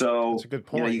 So that's a good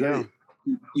point.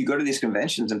 You go to these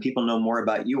conventions, and people know more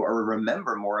about you or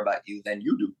remember more about you than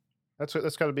you do.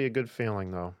 That's got to be a good feeling,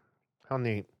 though. How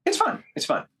neat. It's fun. It's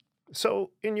fun.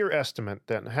 So, in your estimate,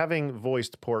 then, having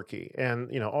voiced Porky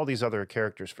and all these other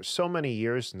characters for so many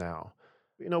years now,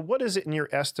 what is it in your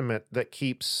estimate that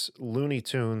keeps Looney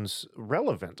Tunes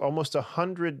relevant almost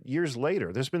 100 years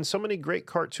later? There's been so many great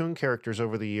cartoon characters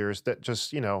over the years that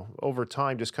just, over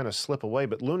time just kind of slip away,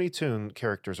 but Looney Tune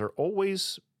characters are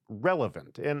always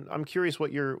relevant. And I'm curious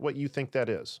what you think that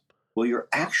is. Well, you're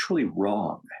actually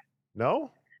wrong.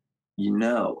 No?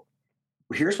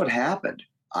 Here's what happened.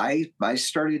 I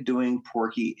started doing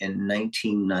Porky in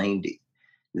 1990.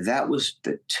 That was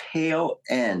the tail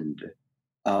end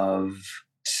of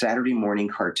Saturday morning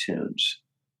cartoons,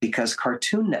 because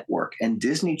Cartoon Network and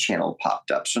Disney Channel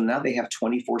popped up. So now they have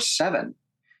 24/7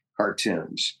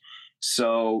 cartoons.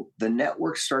 So the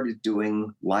network started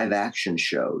doing live action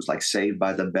shows like Saved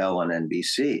by the Bell on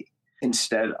NBC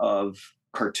instead of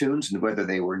cartoons, whether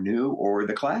they were new or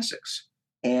the classics.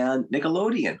 And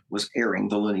Nickelodeon was airing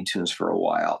the Looney Tunes for a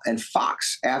while, and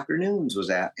Fox Afternoons was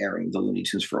airing the Looney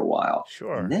Tunes for a while.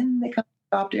 Sure. And then they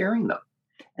stopped airing them.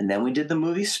 And then we did the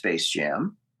movie Space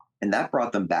Jam, and that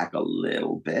brought them back a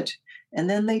little bit. And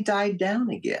then they died down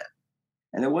again,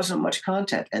 and there wasn't much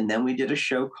content. And then we did a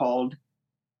show called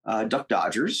Duck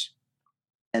Dodgers,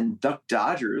 and Duck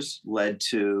Dodgers led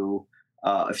to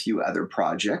a few other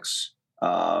projects.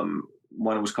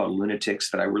 One was called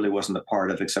Lunatics that I really wasn't a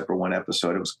part of, except for one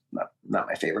episode. It was not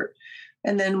my favorite.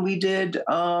 And then we did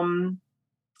the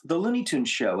Looney Tunes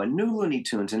show and New Looney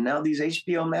Tunes, and now these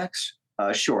HBO Max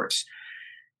shorts.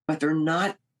 But they're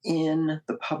not in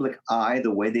the public eye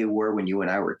the way they were when you and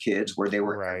I were kids, where they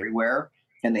were everywhere,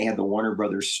 and they had the Warner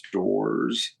Brothers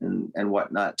stores and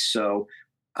whatnot. So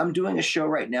I'm doing a show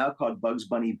right now called Bugs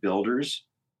Bunny Builders,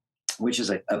 which is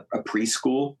a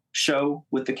preschool show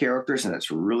with the characters, and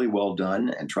it's really well done.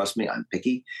 And trust me, I'm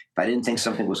picky. If I didn't think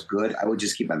something was good, I would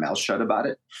just keep my mouth shut about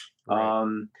it.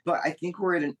 Right. But I think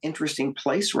we're at an interesting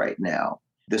place right now.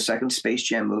 The second Space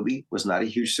Jam movie was not a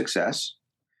huge success.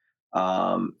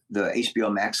 The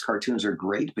HBO Max cartoons are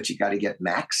great, but you got to get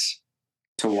Max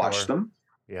to watch them.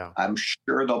 Yeah, I'm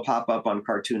sure they'll pop up on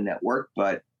Cartoon Network,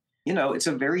 but it's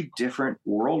a very different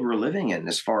world we're living in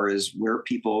as far as where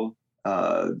people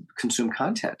consume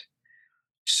content.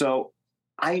 So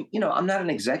I'm not an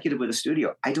executive with a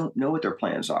studio. I don't know what their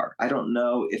plans are. I don't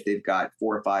know if they've got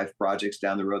 4 or 5 projects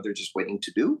down the road they're just waiting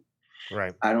to do.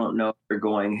 Right. I don't know if they're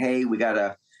going, hey, we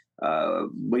got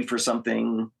wait for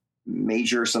something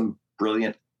major, some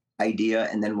brilliant idea,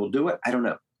 and then we'll do it. I don't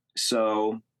know.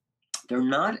 So they're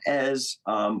not as,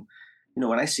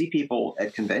 when I see people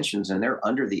at conventions and they're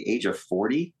under the age of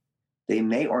 40, they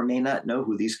may or may not know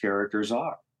who these characters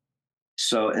are.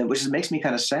 So, and which makes me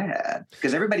kind of sad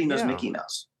because everybody knows Mickey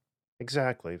Mouse.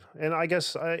 Exactly. And I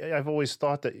guess I've always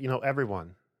thought that,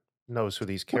 everyone knows who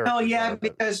these characters are. Yeah,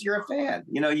 because you're a fan.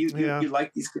 You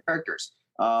like these characters.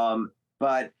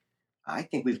 But I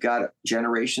think we've got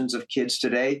generations of kids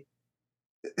today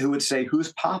who would say,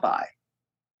 "Who's Popeye?"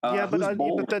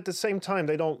 But at the same time,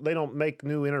 they don't make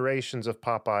new iterations of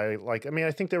Popeye.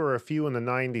 I think there were a few in the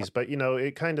 90s, but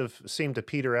it kind of seemed to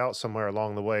peter out somewhere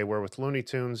along the way. Where with Looney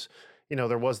Tunes,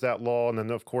 there was that law, and then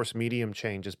of course medium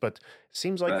changes. But it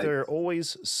seems like they're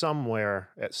always somewhere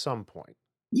at some point.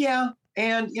 Yeah,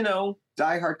 and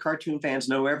diehard cartoon fans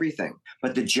know everything,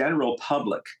 but the general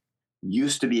public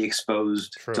used to be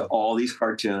exposed to all these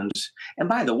cartoons. And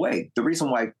by the way, the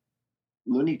reason why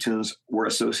Looney Tunes were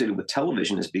associated with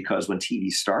television is because when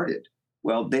TV started,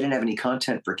 well, they didn't have any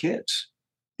content for kids.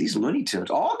 These Looney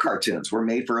Tunes, all cartoons were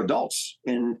made for adults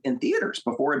in theaters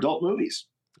before adult movies.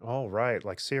 Oh, right.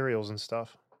 Like serials and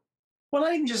stuff. Well,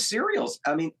 not even just serials.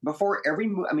 Before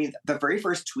the very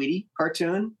first Tweety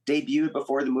cartoon debuted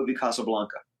before the movie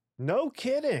Casablanca. No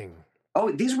kidding. Oh,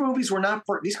 these cartoons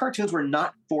were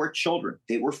not for children.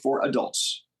 They were for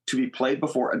adults to be played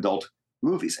before adult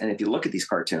movies. And if you look at these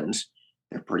cartoons,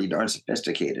 they're pretty darn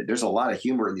sophisticated. There's a lot of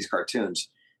humor in these cartoons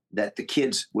that the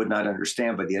kids would not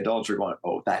understand, but the adults are going,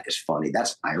 "Oh, that is funny.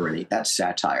 That's irony. That's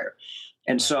satire."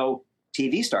 And so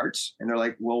TV starts, and they're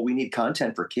like, "Well, we need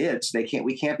content for kids.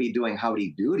 We can't be doing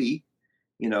Howdy Doody,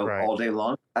 all day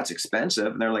long. That's expensive."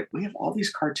 And they're like, "We have all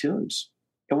these cartoons.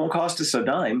 It won't cost us a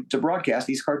dime to broadcast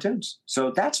these cartoons."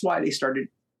 So that's why they started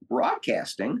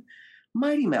broadcasting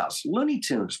Mighty Mouse, Looney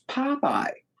Tunes,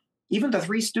 Popeye, even the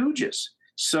Three Stooges.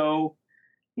 So,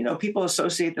 people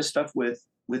associate this stuff with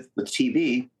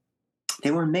TV.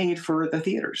 They were made for the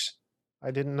theaters. I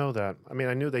didn't know that.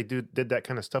 I knew they did that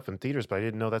kind of stuff in theaters, but I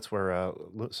didn't know that's where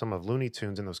some of Looney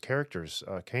Tunes and those characters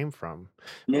came from.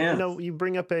 Yeah. You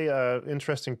bring up a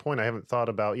interesting point I haven't thought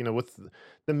about, with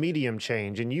the medium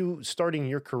change and you starting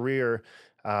your career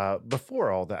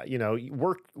before all that,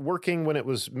 working when it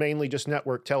was mainly just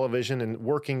network television and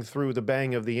working through the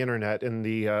bang of the internet and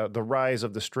the rise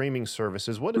of the streaming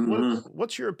services.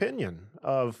 What's your opinion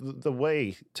of the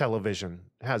way television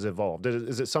has evolved?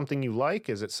 Is it something you like?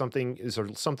 Is there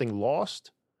something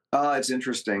lost? It's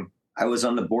interesting. I was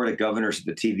on the board of governors of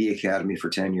the TV Academy for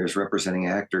 10 years representing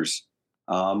actors,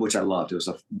 which I loved. It was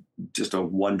just a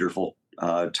wonderful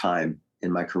time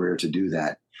in my career to do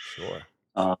that. Sure.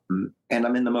 And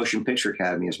I'm in the Motion Picture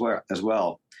Academy as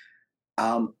well.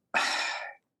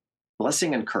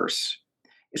 Blessing and curse.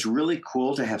 It's really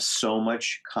cool to have so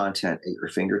much content at your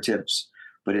fingertips,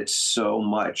 but it's so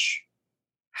much.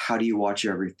 How do you watch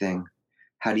everything?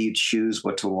 How do you choose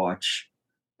what to watch?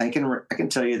 I can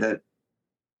tell you that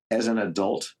as an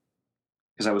adult,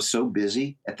 because I was so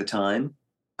busy at the time,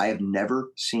 I have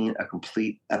never seen a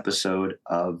complete episode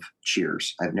of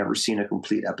Cheers. I've never seen a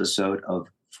complete episode of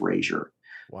Frasier.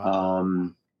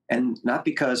 Wow. And not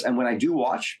because, and when I do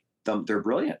watch them, they're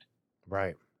brilliant.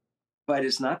 Right. But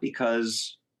it's not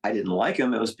because I didn't like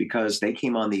them. It was because they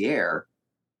came on the air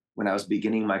when I was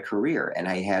beginning my career and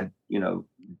I had,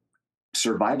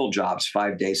 survival jobs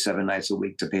 5 days, 7 nights a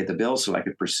week to pay the bills so I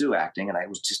could pursue acting. And I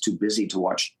was just too busy to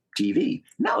watch TV.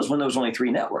 And that was when there was only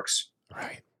 3 networks.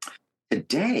 Right.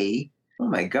 Today, oh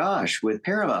my gosh, with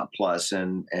Paramount Plus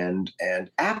and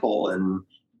Apple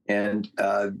and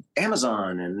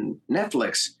Amazon and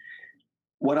Netflix,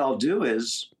 what I'll do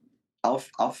is I'll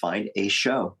find a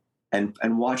show and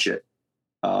watch it.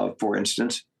 For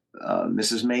instance,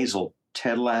 Mrs. Maisel,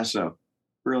 Ted Lasso,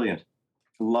 brilliant.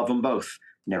 Love them both.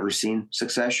 Never seen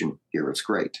Succession. Here it's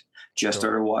great. Just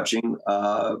started watching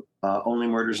Only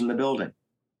Murders in the Building.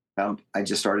 I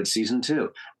just started season 2.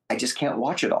 I just can't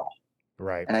watch it all.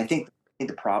 Right. And I think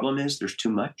the problem is there's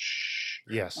too much.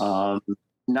 Yes.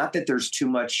 Not that there's too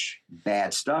much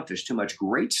bad stuff. There's too much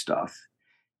great stuff.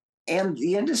 And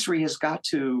the industry has got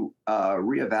to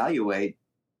reevaluate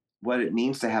what it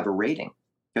means to have a rating.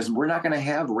 Because we're not going to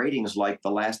have ratings like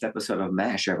the last episode of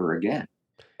MASH ever again.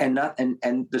 And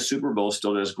the Super Bowl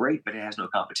still does great, but it has no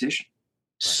competition.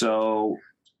 Right. So,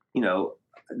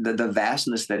 the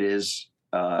vastness that is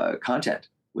content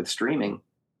with streaming,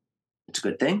 it's a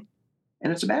good thing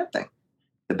and it's a bad thing.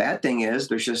 The bad thing is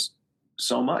there's just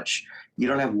so much. You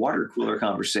don't have water cooler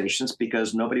conversations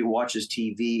because nobody watches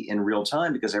TV in real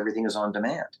time because everything is on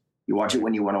demand. You watch it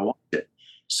when you want to watch it.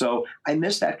 So I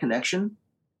miss that connection.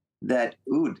 that,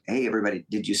 ooh, hey, everybody,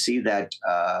 did you see that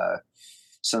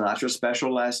Sinatra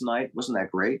special last night? Wasn't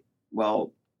that great?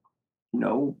 Well,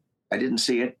 no, I didn't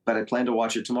see it, but I plan to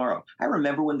watch it tomorrow. I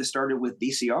remember when this started with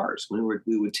VCRs, when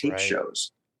we would tape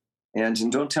shows.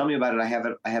 And don't tell me about it. I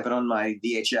have it on my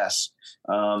VHS.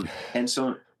 And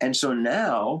so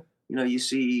now, you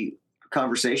see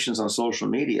conversations on social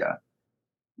media.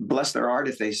 Bless their heart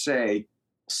if they say,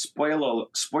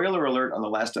 spoiler alert on the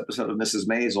last episode of Mrs.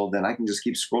 Maisel, then I can just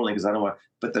keep scrolling because I don't want.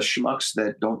 But the schmucks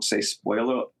that don't say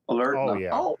spoiler alert,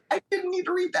 I didn't need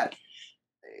to read that.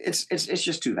 It's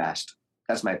just too vast.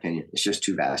 That's my opinion. It's just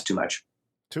too vast, too much.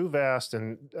 Too vast,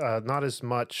 and not as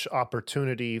much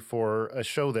opportunity for a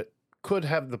show that could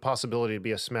have the possibility to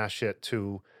be a smash hit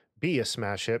to be a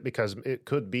smash hit, because it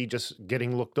could be just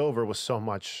getting looked over with so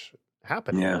much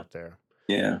happening out there.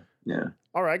 Yeah.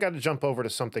 All right, I got to jump over to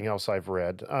something else I've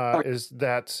read, is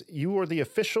that you are the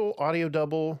official audio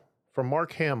double for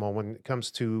Mark Hamill when it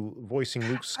comes to voicing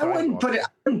Luke Skywalker.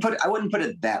 I wouldn't put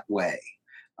it that way.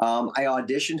 I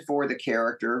auditioned for the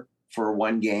character for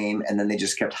one game, and then they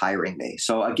just kept hiring me.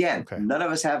 So again, none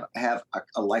of us have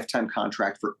a lifetime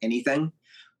contract for anything,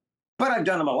 but I've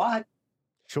done them a lot.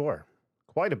 Sure.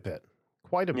 Quite a bit.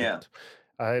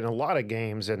 In a lot of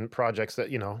games and projects that,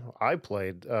 I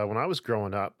played when I was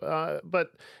growing up.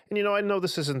 But I know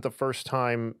this isn't the first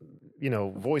time,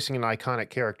 voicing an iconic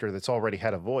character that's already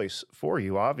had a voice for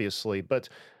you, obviously. But,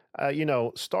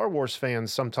 Star Wars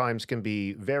fans sometimes can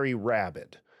be very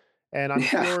rabid. And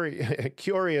I'm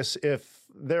curious if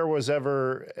there was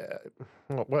ever,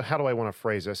 how do I want to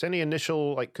phrase this? Any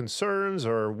initial concerns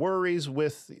or worries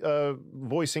with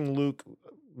voicing Luke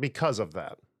because of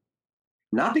that?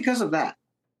 Not because of that.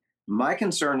 My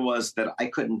concern was that I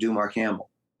couldn't do Mark Hamill.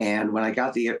 And when I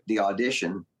got the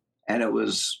audition, and it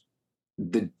was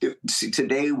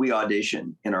today we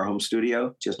audition in our home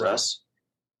studio, just us.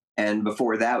 And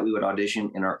before that, we would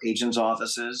audition in our agents'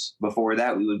 offices. Before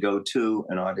that, we would go to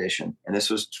an audition. And this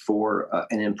was for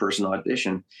an in-person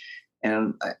audition.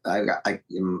 And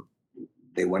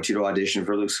they want you to audition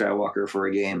for Luke Skywalker for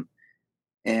a game.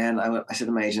 And I said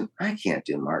to my agent, I can't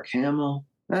do Mark Hamill.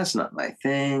 That's not my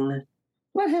thing.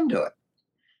 Let him do it.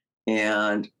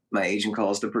 And my agent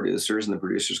calls the producers, and the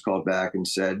producers called back and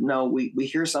said, no, we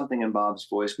hear something in Bob's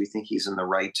voice. We think he's in the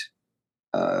right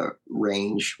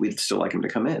range. We'd still like him to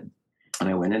come in. And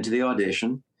I went into the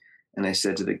audition, and I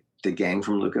said to the gang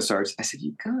from LucasArts, I said,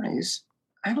 you guys,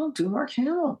 I don't do Mark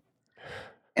Hamill.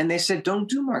 And they said, don't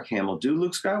do Mark Hamill, do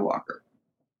Luke Skywalker.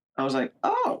 I was like,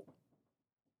 oh,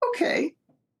 okay.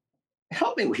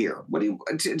 Help me here. What do you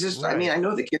just? Right. I mean, I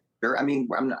know the character. I mean,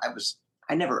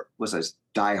 I never was a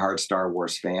diehard Star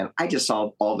Wars fan. I just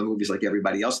saw all the movies like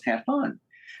everybody else and had fun.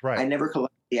 Right. I never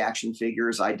collected the action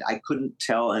figures. I couldn't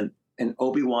tell an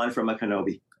Obi-Wan from a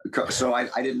Kenobi. So I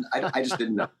just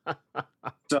didn't know.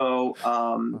 So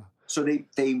so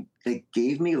they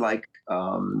gave me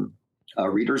a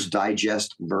Reader's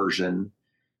Digest version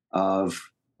of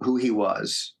who he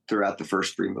was throughout the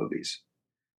first three movies.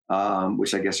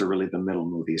 Which I guess are really the middle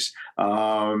movies.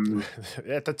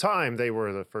 At the time, they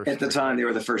were the first. At the time, they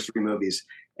were the first three movies.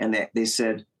 And they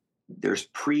said there's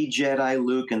pre-Jedi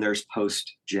Luke and there's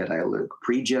post-Jedi Luke.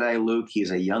 Pre-Jedi Luke,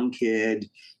 he's a young kid,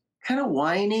 kind of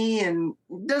whiny and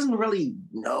doesn't really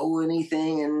know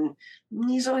anything. And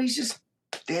he's always just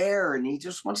there and he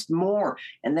just wants more.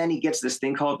 And then he gets this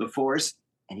thing called the Force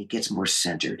and he gets more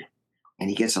centered. And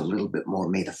he gets a little bit more,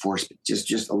 may the Force, but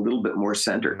just a little bit more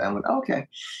centered. I went, okay.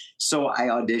 So I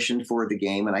auditioned for the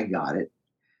game and I got it.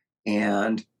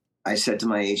 And I said to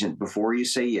my agent, before you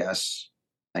say yes,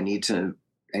 I need to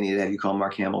have you call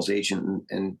Mark Hamill's agent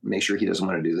and make sure he doesn't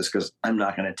want to do this, because I'm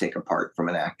not going to take a part from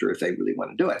an actor if they really want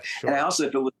to do it. Sure. And I also,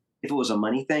 if it was a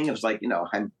money thing, it was like,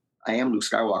 I am Luke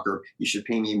Skywalker. You should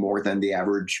pay me more than the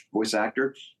average voice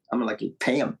actor. I'm like,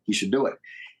 pay him. He should do it.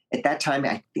 At that time,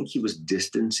 I think he was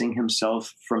distancing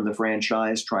himself from the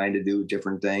franchise, trying to do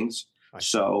different things.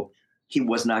 So he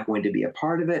was not going to be a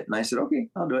part of it. And I said, okay,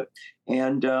 I'll do it.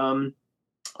 And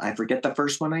I forget the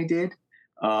first one I did,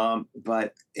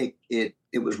 but it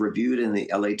was reviewed in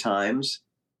the LA Times.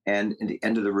 And in the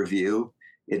end of the review,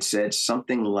 it said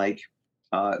something like,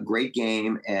 great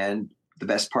game. And the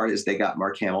best part is they got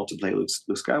Mark Hamill to play Luke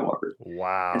Skywalker.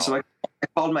 Wow. And so I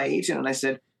called my agent and I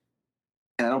said,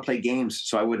 and I don't play games,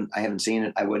 so I haven't seen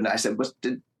it. I said,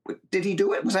 did he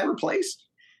do it? Was I replaced?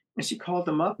 And she called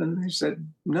them up and they said,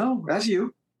 no, that's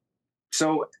you.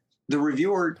 So the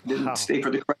reviewer didn't stay for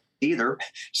the credit either.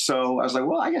 So I was like,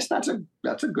 well, I guess that's a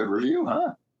good review,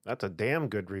 huh? That's a damn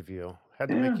good review. Had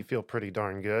to make you feel pretty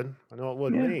darn good. I know it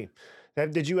would me.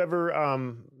 Did you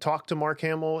ever talk to Mark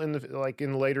Hamill in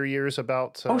the later years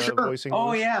about Oh, sure. voicing?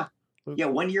 Oh, Luke? yeah. Luke? Yeah,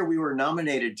 one year we were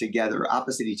nominated together,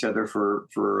 opposite each other for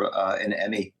an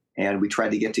Emmy, and we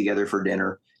tried to get together for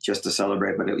dinner just to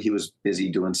celebrate, but he was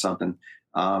busy doing something.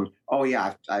 Oh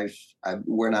yeah,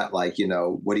 we're not like,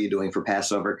 what are you doing for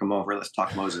Passover? Come over, let's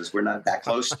talk Moses. We're not that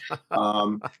close,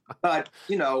 but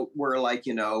we're like,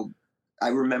 I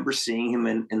remember seeing him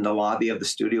in the lobby of the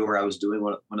studio where I was doing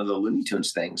one of the Looney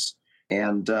Tunes things,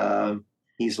 and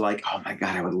he's like, "Oh my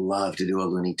God, I would love to do a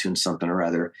Looney Tunes something or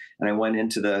other." And I went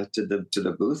into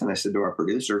the booth and I said to our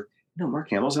producer, Mark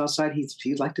Hamill's outside.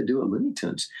 He'd like to do a Looney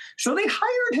Tunes. So they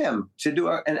hired him to do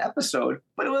an episode,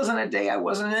 but it wasn't a day I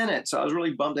wasn't in it. So I was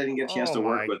really bummed I didn't get a chance to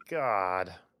work with him. Oh my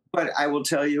God. But I will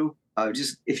tell you,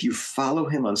 just if you follow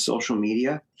him on social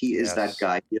media, he is that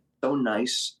guy. He's so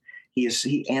nice.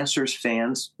 He answers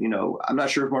fans. I'm not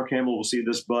sure if Mark Hamill will see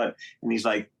this, but he's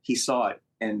like, he saw it.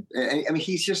 And I mean,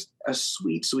 he's just a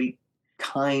sweet, sweet,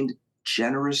 kind,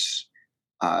 generous,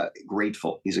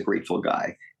 grateful. He's a grateful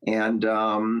guy. And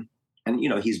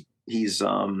he's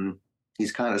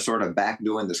kind of sort of back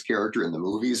doing this character in the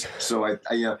movies. So I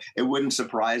it wouldn't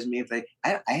surprise me if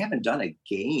I haven't done a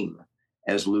game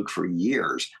as Luke for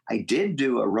years. I did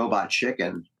do a Robot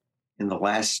Chicken in the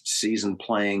last season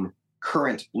playing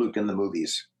current Luke in the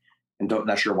movies. And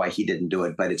not sure why he didn't do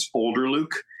it, but it's older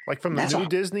Luke. Like from the new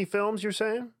Disney films, you're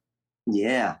saying?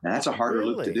 Yeah, that's a harder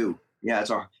Luke to do. Yeah,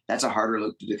 that's a harder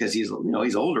Luke to do because he's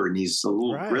older and he's a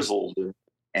little grizzled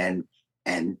and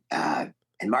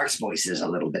Mark's voice is a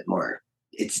little bit more.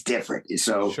 It's different.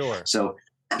 So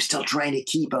I'm still trying to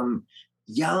keep him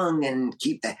young and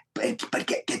keep that, but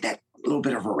get that little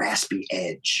bit of a raspy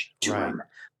edge to him.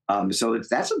 So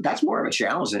that's more of a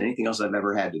challenge than anything else I've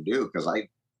ever had to do because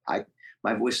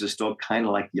my voice is still kind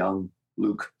of like young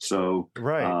Luke. So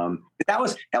that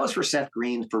was for Seth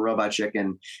Green for Robot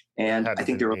Chicken, and I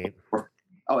think they're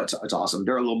it's awesome.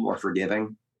 They're a little more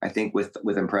forgiving, I think, with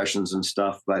impressions and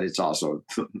stuff, but it's also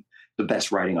the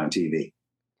best writing on TV.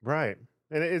 Right.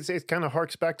 And it kind of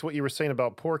harks back to what you were saying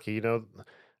about Porky.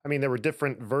 I mean, there were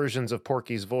different versions of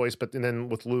Porky's voice, but then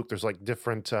with Luke, there's like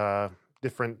different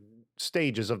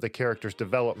stages of the character's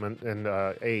development and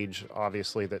age,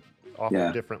 obviously, that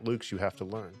offer different Lukes you have to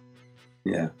learn.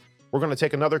 Yeah. We're going to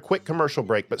take another quick commercial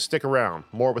break, but stick around.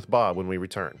 More with Bob when we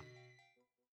return.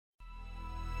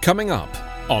 Coming up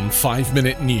on 5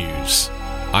 Minute News,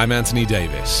 I'm Anthony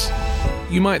Davis.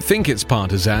 You might think it's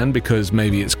partisan because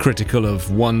maybe it's critical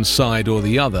of one side or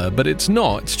the other, but it's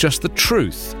not. It's just the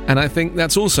truth. And I think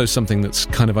that's also something that's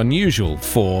kind of unusual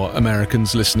for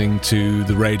Americans listening to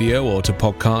the radio or to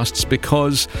podcasts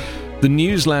because the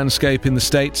news landscape in the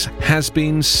States has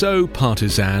been so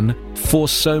partisan for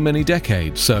so many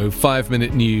decades. So 5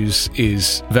 Minute News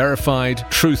is verified,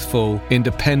 truthful,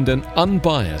 independent,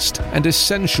 unbiased, and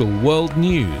essential world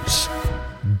news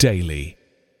daily.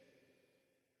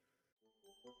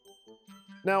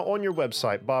 Now, on your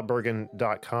website,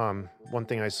 bobbergen.com, one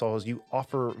thing I saw is you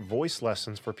offer voice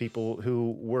lessons for people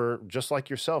who were, just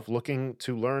like yourself, looking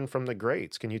to learn from the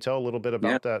greats. Can you tell a little bit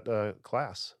about that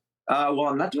class? Well,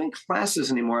 I'm not doing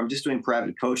classes anymore. I'm just doing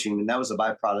private coaching, and that was a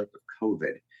byproduct of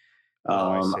COVID.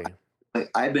 I see.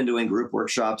 I've been doing group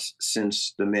workshops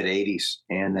since the mid-'80s,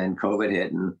 and then COVID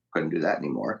hit and couldn't do that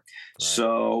anymore. Right.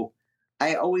 So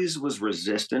I always was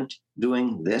resistant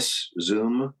doing this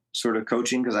Zoom sort of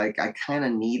coaching because I kind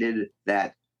of needed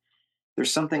that.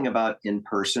 There's something about in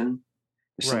person.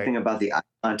 There's something about the eye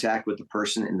contact with the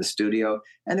person in the studio.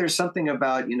 And there's something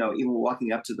about, even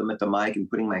walking up to them at the mic and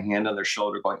putting my hand on their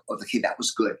shoulder going, oh, okay, that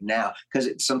was good now. Because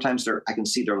sometimes I can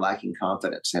see they're lacking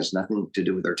confidence. It has nothing to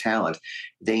do with their talent.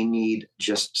 They need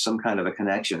just some kind of a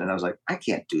connection. And I was like, I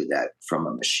can't do that from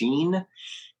a machine.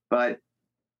 But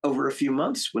over a few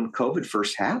months when COVID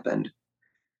first happened,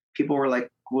 people were like,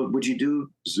 well, would you do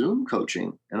Zoom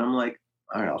coaching? And I'm like,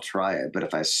 all right, I'll try it. But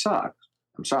if I suck,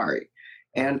 I'm sorry.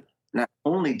 And not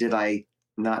only did I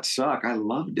not suck, I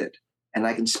loved it. And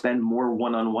I can spend more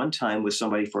one-on-one time with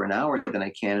somebody for an hour than I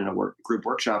can in a group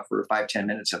workshop for 5-10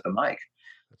 minutes at the mic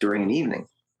during an evening.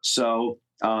 So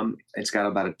it's got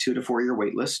about a 2 to 4 year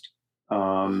wait list.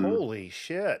 Holy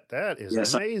shit. That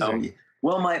is amazing.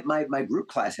 Well, my group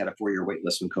class had a 4-year wait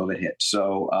list when COVID hit.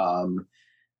 So,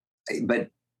 but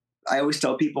I always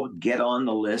tell people, get on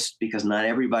the list because not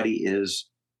everybody is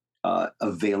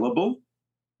available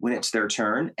when it's their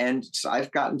turn. And so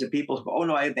I've gotten to people who, oh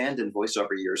no, I abandoned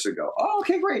voiceover years ago. Oh,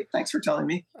 okay, great. Thanks for telling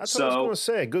me. That's what I was going to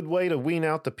say. A good way to wean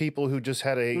out the people who just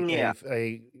had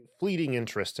a fleeting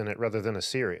interest in it rather than a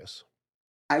serious.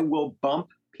 I will bump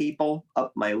people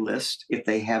up my list if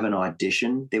they have an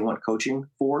audition they want coaching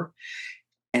for.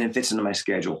 and it fits into my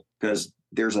schedule, because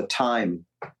there's a time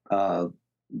time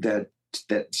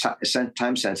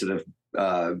sensitive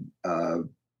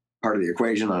part of the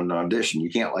equation on an audition.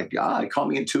 You can't call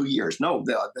me in 2 years. No,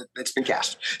 it's been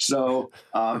cast. So,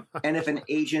 and if an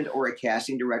agent or a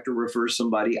casting director refers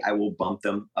somebody, I will bump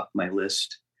them up my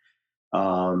list.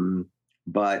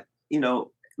 But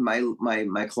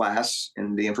my class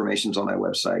and the information's on my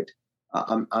website.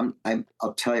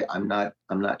 I'll tell you, I'm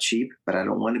not cheap, but I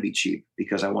don't want to be cheap,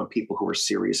 because I want people who are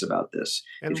serious about this.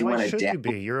 And why should you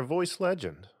be? You're a voice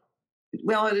legend.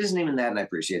 Well, it isn't even that, and I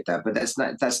appreciate that, but that's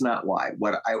not why.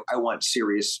 What I want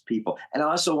serious people, and I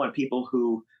also want people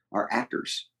who are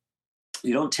actors.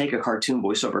 You don't take a cartoon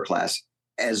voiceover class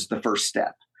as the first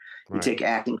step. Right. You take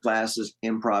acting classes,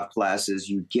 improv classes.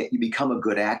 You become a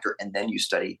good actor, and then you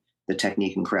study the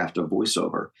technique and craft of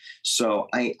voiceover. So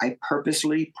I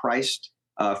purposely priced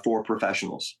for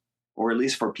professionals, or at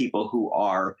least for people who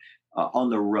are on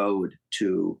the road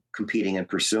to competing and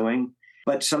pursuing.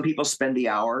 But some people spend the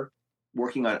hour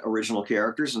working on original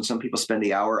characters, and some people spend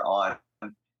the hour on,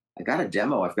 I got a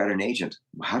demo, I've got an agent.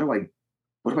 What do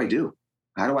I do?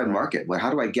 How do I market? How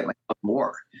do I get myself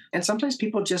more? And sometimes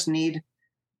people just need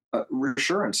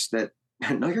reassurance that,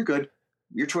 no, you're good.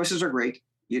 Your choices are great.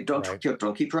 You don't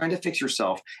keep trying to fix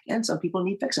yourself. And some people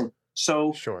need fixing.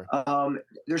 So sure.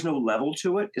 There's no level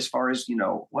to it as far as,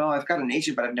 I've got an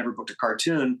agent, but I've never booked a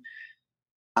cartoon.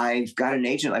 I've got an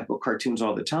agent. I book cartoons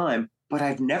all the time, but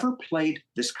I've never played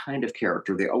this kind of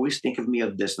character. They always think of me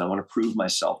of this, and I want to prove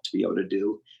myself to be able to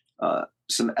do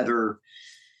some other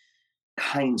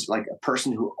kinds, like a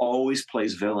person who always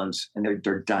plays villains, and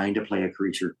they're dying to play a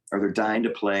creature, or they're dying to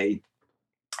play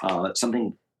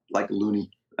something like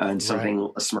Looney and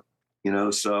something smart,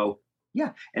 So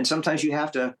yeah, and sometimes you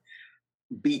have to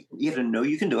know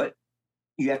you can do it.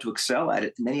 You have to excel at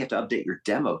it, and then you have to update your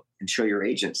demo and show your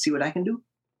agent, see what I can do.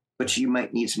 But you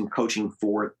might need some coaching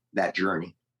for that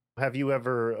journey. Have you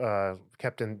ever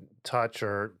kept in touch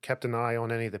or kept an eye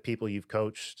on any of the people you've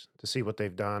coached to see what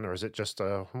they've done? Or is it just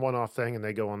a one-off thing and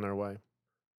they go on their way?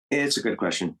 It's a good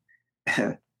question.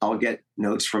 I'll get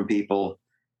notes from people.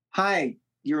 Hi,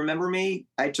 you remember me?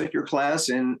 I took your class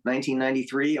in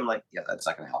 1993. I'm like, yeah, that's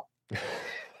not going to help.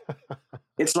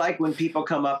 It's like when people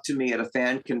come up to me at a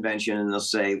fan convention and they'll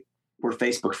say, we're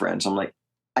Facebook friends. I'm like,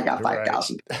 I got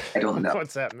 5,000. I don't know.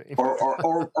 What's that mean?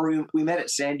 or we met at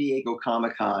San Diego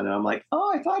Comic-Con, and I'm like, oh,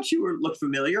 I thought you looked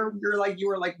familiar. You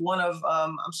were like one of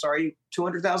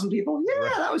 200,000 people. Yeah,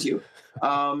 that was you.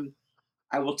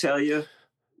 I will tell you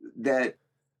that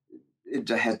it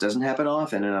doesn't happen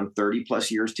often, and I'm 30 plus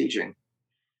years teaching.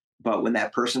 But when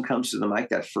that person comes to the mic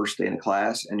that first day in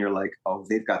class, and you're like, oh,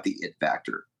 they've got the it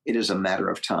factor. It is a matter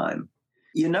of time.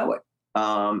 You know it.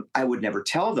 I would never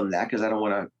tell them that, because I don't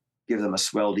want to give them a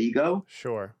swelled ego.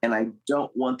 Sure. And I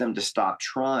don't want them to stop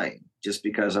trying just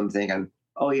because I'm thinking,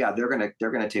 oh yeah, they're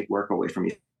gonna take work away from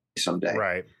you someday.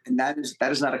 Right. And that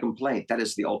is not a complaint. That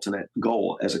is the ultimate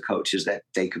goal as a coach, is that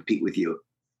they compete with you.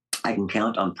 I can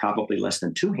count on probably less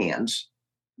than 2 hands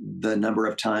the number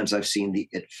of times I've seen the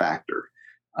it factor.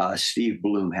 Steve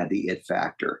Bloom had the it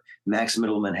factor. Max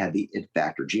Mittelman had the it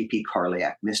factor. J.P.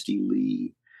 Karliak, Misty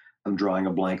Lee. I'm drawing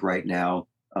a blank right now.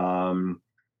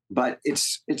 But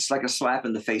it's like a slap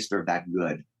in the face. They're that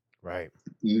good. Right.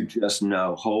 You just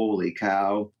know, holy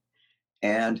cow.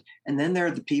 And then there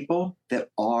are the people that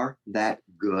are that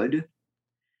good,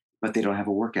 but they don't have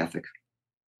a work ethic.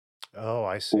 Oh,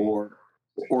 I see.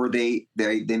 Or they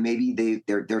maybe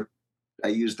they're I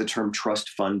use the term trust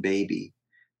fund baby.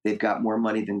 They've got more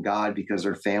money than God because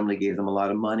their family gave them a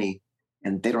lot of money,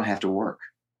 and they don't have to work.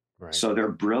 Right. So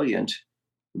they're brilliant,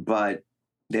 but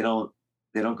they don't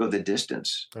go the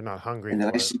distance. They're not hungry. And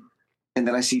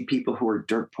then I see people who are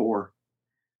dirt poor,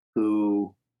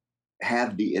 who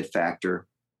have the it factor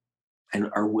and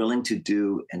are willing to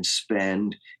do and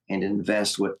spend and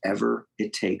invest whatever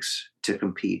it takes to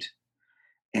compete.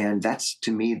 And that's,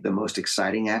 to me, the most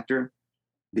exciting actor,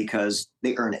 because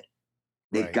they earn it.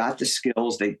 They've got the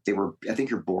skills. They were, I think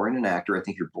you're born an actor. I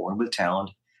think you're born with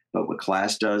talent. But what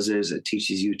class does is it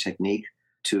teaches you technique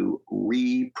to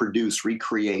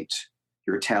recreate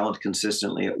your talent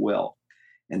consistently at will.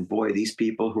 And boy, these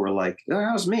people who are like, oh,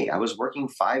 that was me. I was working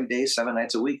 5 days, 7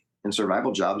 nights a week in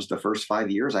survival jobs. The first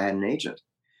 5 years I had an agent,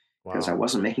 because I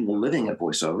wasn't making a living at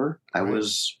voiceover. I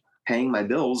was paying my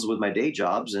bills with my day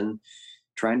jobs and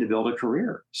trying to build a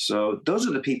career. So those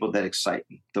are the people that excite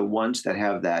me, the ones that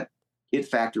have that it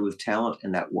factor with talent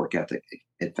and that work ethic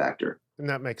it factor. And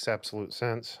that makes absolute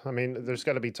sense. I mean, there's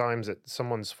got to be times that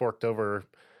someone's forked over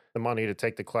the money to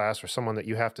take the class, or someone that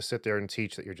you have to sit there and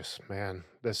teach that you're just, man,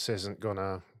 this isn't going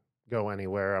to go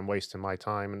anywhere. I'm wasting my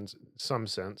time in some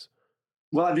sense.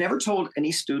 Well, I've never told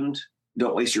any student,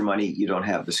 don't waste your money, you don't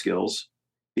have the skills,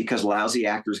 because lousy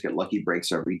actors get lucky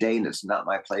breaks every day, and it's not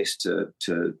my place to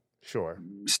Sure.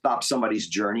 stop somebody's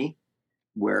journey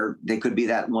where they could be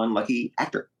that one lucky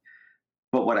actor.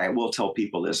 But what I will tell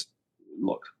people is,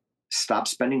 look, stop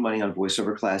spending money on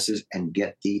voiceover classes and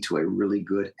get thee to a really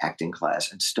good acting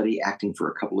class and study acting for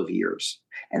a couple of years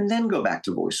and then go back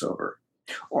to voiceover.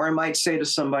 Or I might say to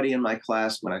somebody in my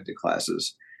class when I did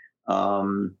classes,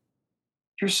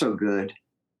 you're so good.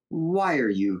 Why are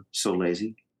you so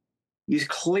lazy? You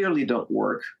clearly don't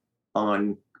work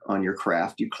on your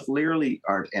craft. You clearly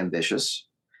aren't ambitious.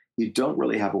 You don't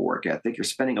really have a work ethic. You're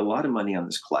spending a lot of money on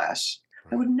this class.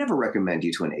 I would never recommend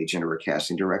you to an agent or a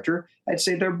casting director. I'd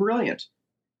say they're brilliant,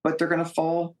 but they're going to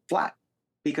fall flat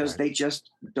because they just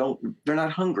they're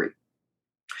not hungry.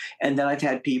 And then I've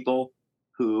had people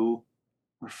who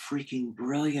were freaking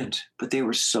brilliant, but they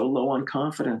were so low on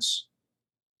confidence.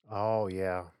 Oh,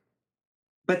 yeah.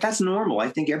 But that's normal. I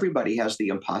think everybody has the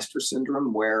imposter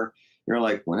syndrome where you're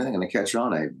like, when are they going to catch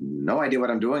on? I have no idea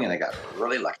what I'm doing, and I got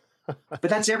really lucky. But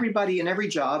that's everybody in every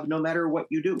job, no matter what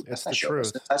you do. It's the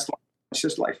truth. It's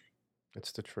just life.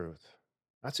 It's the truth.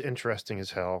 That's interesting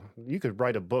as hell. You could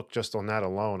write a book just on that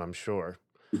alone, I'm sure.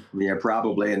 Yeah,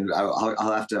 probably. And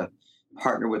I'll have to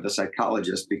partner with a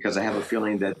psychologist because I have a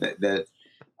feeling that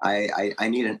I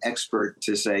need an expert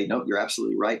to say, no, you're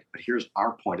absolutely right, but here's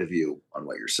our point of view on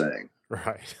what you're saying.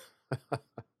 Right.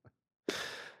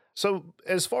 So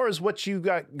as far as what you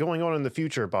got going on in the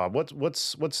future, Bob,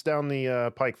 what's down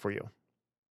the pike for you?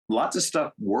 Lots of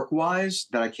stuff work-wise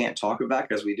that I can't talk about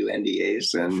because we do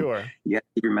NDAs, and Sure. you have to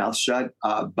keep your mouth shut.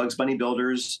 Bugs Bunny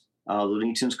Builders,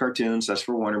 Looney Tunes cartoons, that's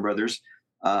for Warner Brothers.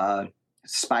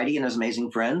 Spidey and His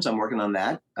Amazing Friends, I'm working on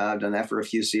that. I've done that for a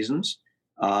few seasons.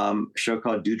 A show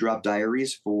called Dewdrop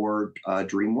Diaries for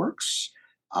DreamWorks.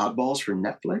 Oddballs for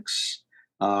Netflix.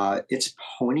 It's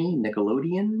Pony,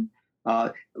 Nickelodeon.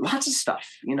 Lots of stuff.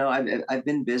 You know, I've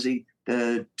been busy.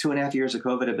 The 2.5 years of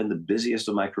COVID have been the busiest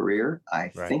of my career. I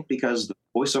think because the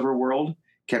voiceover world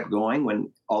kept going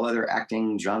when all other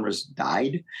acting genres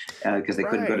died because they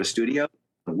couldn't go to studio.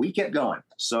 We kept going.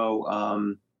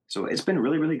 So it's been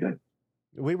really, really good.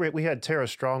 We had Tara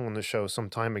Strong on the show some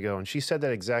time ago, and she said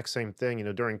that exact same thing. You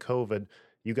know, during COVID,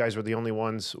 you guys were the only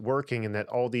ones working, and that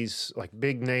all these like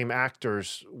big name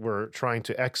actors were trying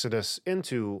to exodus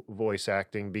into voice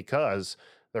acting because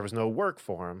there was no work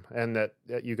for them, and that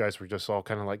you guys were just all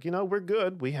kind of like, you know, we're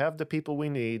good. We have the people we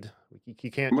need.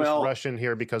 You can't just rush in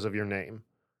here because of your name.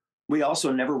 We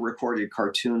also never recorded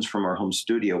cartoons from our home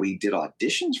studio. We did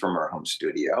auditions from our home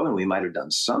studio, and we might have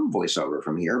done some voiceover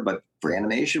from here, but for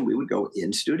animation, we would go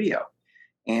in studio.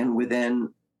 And within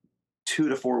 2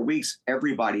 to 4 weeks,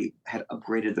 everybody had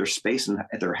upgraded their space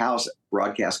at their house at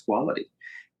broadcast quality.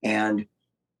 And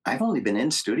I've only been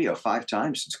in studio 5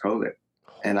 times since COVID.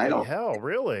 And I don't. Hell,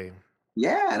 really?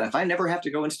 Yeah. And if I never have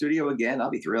to go in studio again, I'll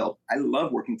be thrilled. I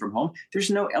love working from home. There's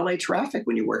no LA traffic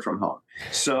when you work from home.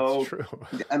 So,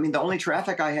 I mean, the only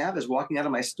traffic I have is walking out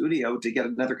of my studio to get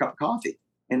another cup of coffee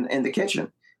in the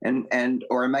kitchen.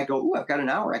 Or I might go, ooh, I've got an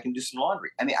hour. I can do some laundry.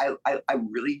 I mean, I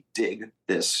really dig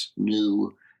this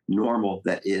new normal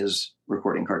that is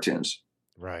recording cartoons.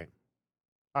 Right.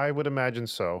 I would imagine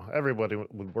so. Everybody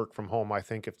would work from home, I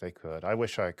think, if they could. I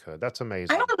wish I could. That's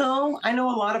amazing. I don't know. I know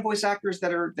a lot of voice actors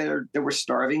that were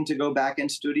starving to go back in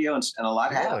studio, and a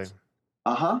lot have.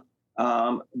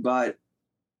 But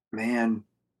man,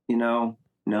 you know,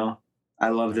 no, I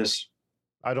love this.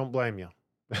 I don't blame you.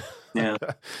 Yeah.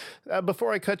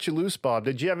 Before I cut you loose, Bob,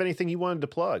 did you have anything you wanted to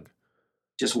plug?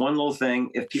 Just one little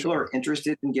thing. If people are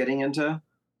interested in getting into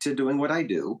doing what I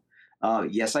do,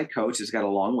 yes, I coach. It's got a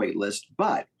long wait list,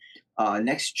 but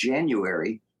next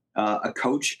January, a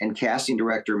coach and casting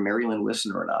director, Mary Lynn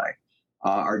Listener, and I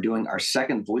are doing our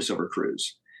second voiceover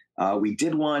cruise. We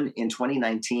did one in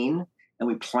 2019, and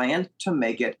we planned to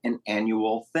make it an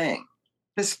annual thing.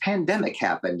 This pandemic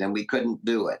happened, and we couldn't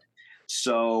do it.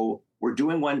 So we're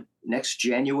doing one next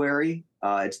January.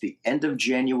 It's the end of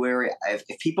January.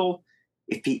 If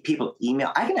people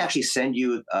email, I can actually send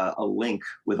you a link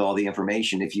with all the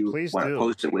information if you want to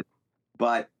post it with.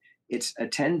 But it's a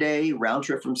 10-day round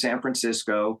trip from San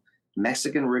Francisco,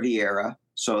 Mexican Riviera.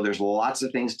 So there's lots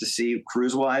of things to see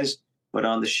cruise-wise. But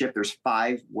on the ship, there's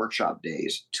 5 workshop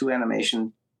days, 2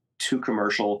 animation, 2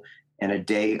 commercial, and a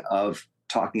day of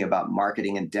talking about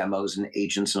marketing and demos and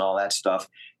agents and all that stuff.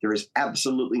 There is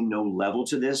absolutely no level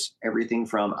to this. Everything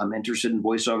from I'm interested in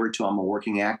voiceover to I'm a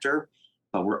working actor.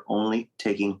 But we're only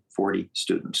taking 40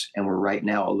 students, and we're right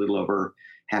now a little over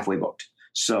halfway booked.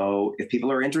 So if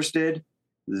people are interested,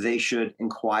 they should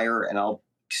inquire, and I'll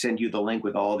send you the link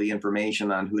with all the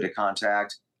information on who to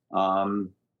contact.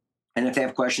 And if they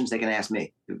have questions, they can ask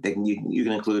me. You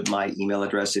can include my email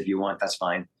address if you want. That's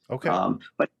fine. Okay.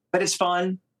 But it's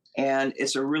fun, and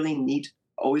it's a really neat,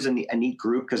 always a neat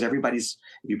group, because everybody's,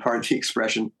 if you pardon the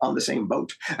expression, on the same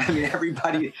boat. I mean,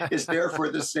 everybody is there for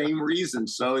the same reason.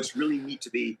 So it's really neat to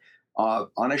be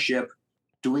on a ship.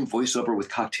 Doing voiceover with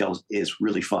cocktails is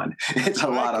really fun. It's a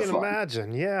lot of fun. I can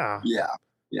imagine. Yeah.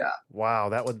 Yeah. Wow,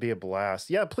 that would be a blast.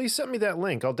 Yeah, please send me that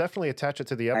link. I'll definitely attach it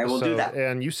to the episode. I will do that.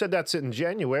 And you said that's in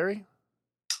January?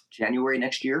 January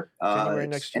next year. January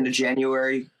next year. End of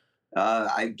January.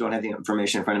 I don't have the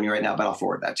information in front of me right now, but I'll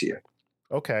forward that to you.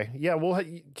 Okay. Yeah, we'll have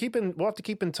to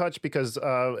keep in touch, because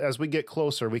as we get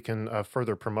closer, we can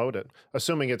further promote it,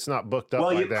 assuming it's not booked up.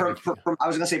 Well, I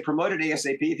was going to say promote it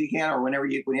ASAP if you can, or whenever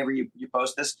you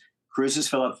post this. Cruises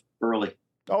fill up early.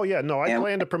 Oh yeah, no, I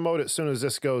plan to promote it as soon as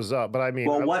this goes up. But I mean,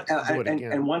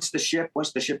 and once the ship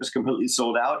is completely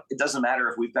sold out, it doesn't matter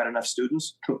if we've got enough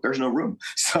students. There's no room.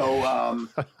 So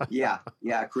yeah,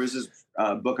 cruises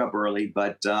book up early,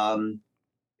 but it's going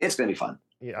to be fun.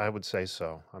 Yeah, I would say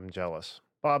so. I'm jealous.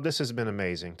 Bob, this has been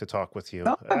amazing to talk with you.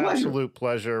 Oh, Absolute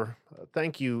pleasure.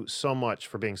 Thank you so much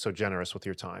for being so generous with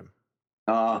your time.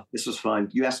 This was fun.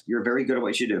 You're very good at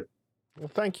what you do. Well,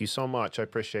 thank you so much. I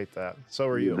appreciate that. So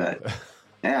are you. Bet.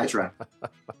 Yeah, I try.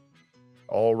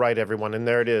 All right, everyone. And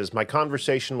there it is. My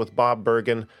conversation with Bob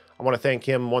Bergen. I want to thank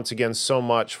him once again so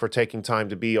much for taking time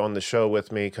to be on the show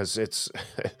with me, because it's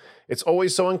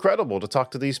always so incredible to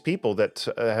talk to these people that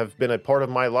have been a part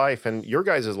of my life and your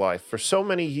guys' life for so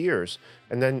many years.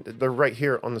 And then they're right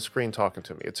here on the screen talking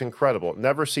to me. It's incredible. It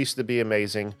never ceased to be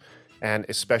amazing. And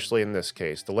especially in this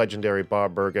case, the legendary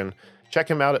Bob Bergen. Check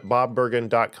him out at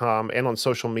bobbergen.com and on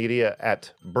social media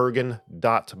at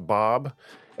bergen.bob.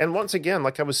 And once again,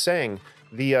 like I was saying,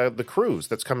 the cruise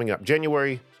that's coming up,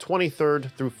 January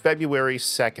 23rd through February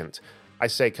 2nd. I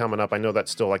say coming up, I know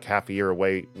that's still like half a year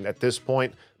away at this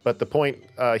point, but the point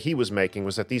he was making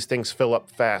was that these things fill up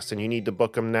fast and you need to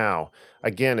book them now.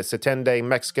 Again, it's a 10-day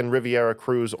Mexican Riviera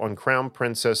cruise on Crown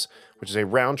Princess, which is a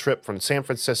round trip from San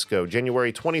Francisco,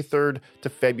 January 23rd to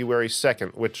February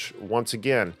 2nd, which, once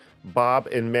again, Bob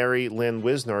and Mary Lynn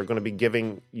Wisner are going to be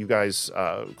giving you guys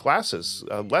classes,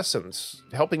 lessons,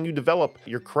 helping you develop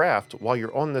your craft while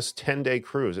you're on this 10-day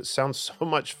cruise. It sounds so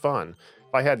much fun.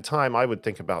 If I had time, I would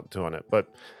think about doing it. But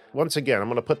once again, I'm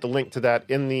going to put the link to that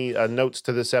in the notes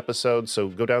to this episode. So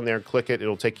go down there and click it.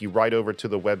 It'll take you right over to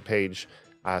the webpage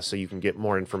so you can get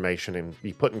more information and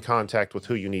be put in contact with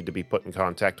who you need to be put in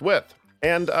contact with.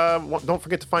 And don't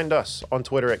forget to find us on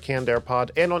Twitter at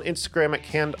CannedAirPod and on Instagram at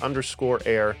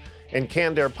canned_air and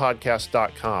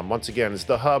CannedAirPodcast.com. Once again, is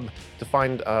the hub to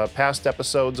find past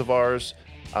episodes of ours.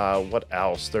 What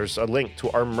else? There's a link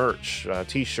to our merch,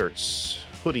 t-shirts,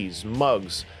 hoodies,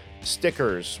 mugs,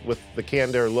 stickers with the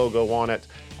Canned Air logo on it.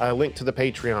 A link to the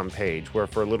Patreon page, where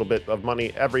for a little bit of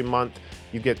money every month,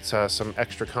 you get some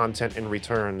extra content in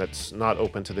return that's not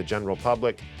open to the general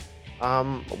public.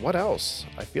 What else?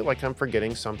 I feel like I'm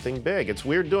forgetting something big. It's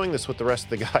weird doing this with the rest of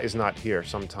the guys not here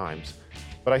sometimes.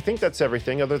 But I think that's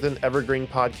everything other than Evergreen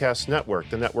Podcast Network,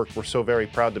 the network we're so very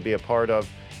proud to be a part of.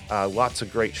 Lots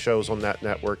of great shows on that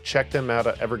network. Check them out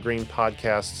at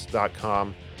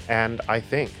evergreenpodcasts.com. And I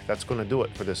think that's going to do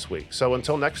it for this week. So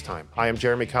until next time, I am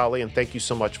Jeremy Colley, and thank you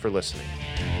so much for listening.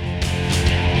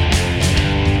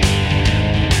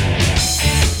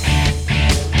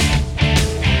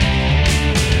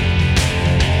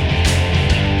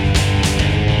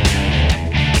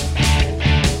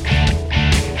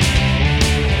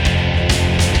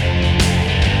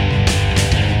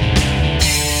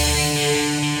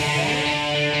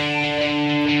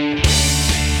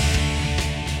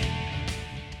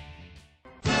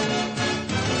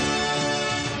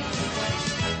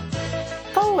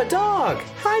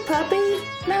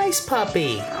 Nice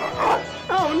puppy.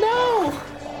 Oh no!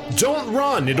 Don't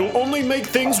run, it'll only make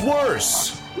things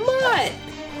worse. Mutt!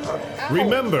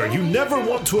 Remember, you never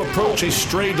want to approach a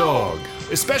stray dog,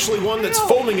 especially one that's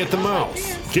foaming at the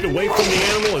mouth. Get away from the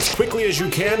animal as quickly as you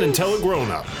can and tell a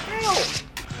grown-up.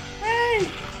 Hey!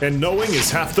 And knowing is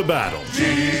half the battle.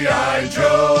 G.I.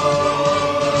 Joe!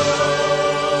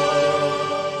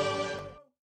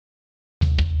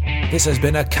 This has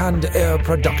been a Canned Air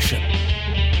production.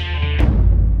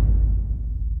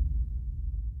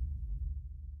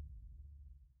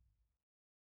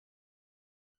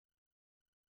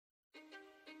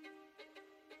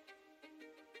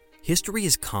 History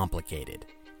is complicated.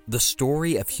 The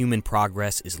story of human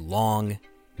progress is long,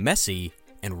 messy,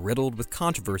 and riddled with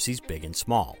controversies big and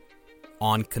small.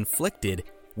 On Conflicted,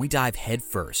 we dive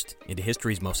headfirst into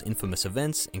history's most infamous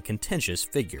events and contentious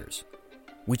figures.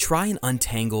 We try and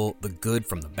untangle the good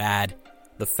from the bad,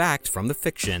 the fact from the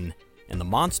fiction, and the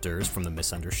monsters from the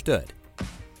misunderstood.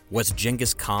 Was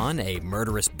Genghis Khan a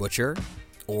murderous butcher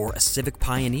or a civic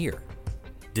pioneer?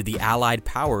 Did the Allied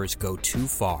powers go too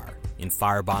far in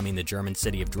firebombing the German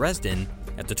city of Dresden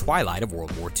at the twilight of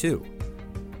World War II?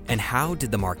 And how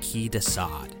did the Marquis de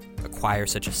Sade acquire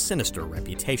such a sinister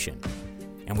reputation?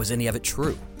 And was any of it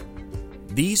true?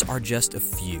 These are just a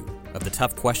few of the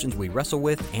tough questions we wrestle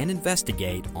with and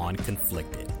investigate on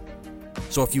Conflicted.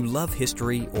 So if you love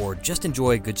history or just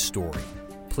enjoy a good story,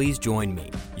 please join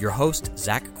me, your host,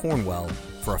 Zach Cornwell,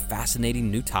 for a fascinating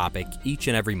new topic each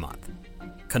and every month.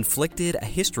 Conflicted, a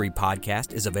history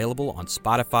podcast, is available on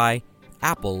Spotify,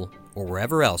 Apple, or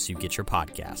wherever else you get your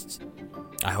podcasts.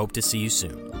 I hope to see you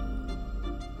soon.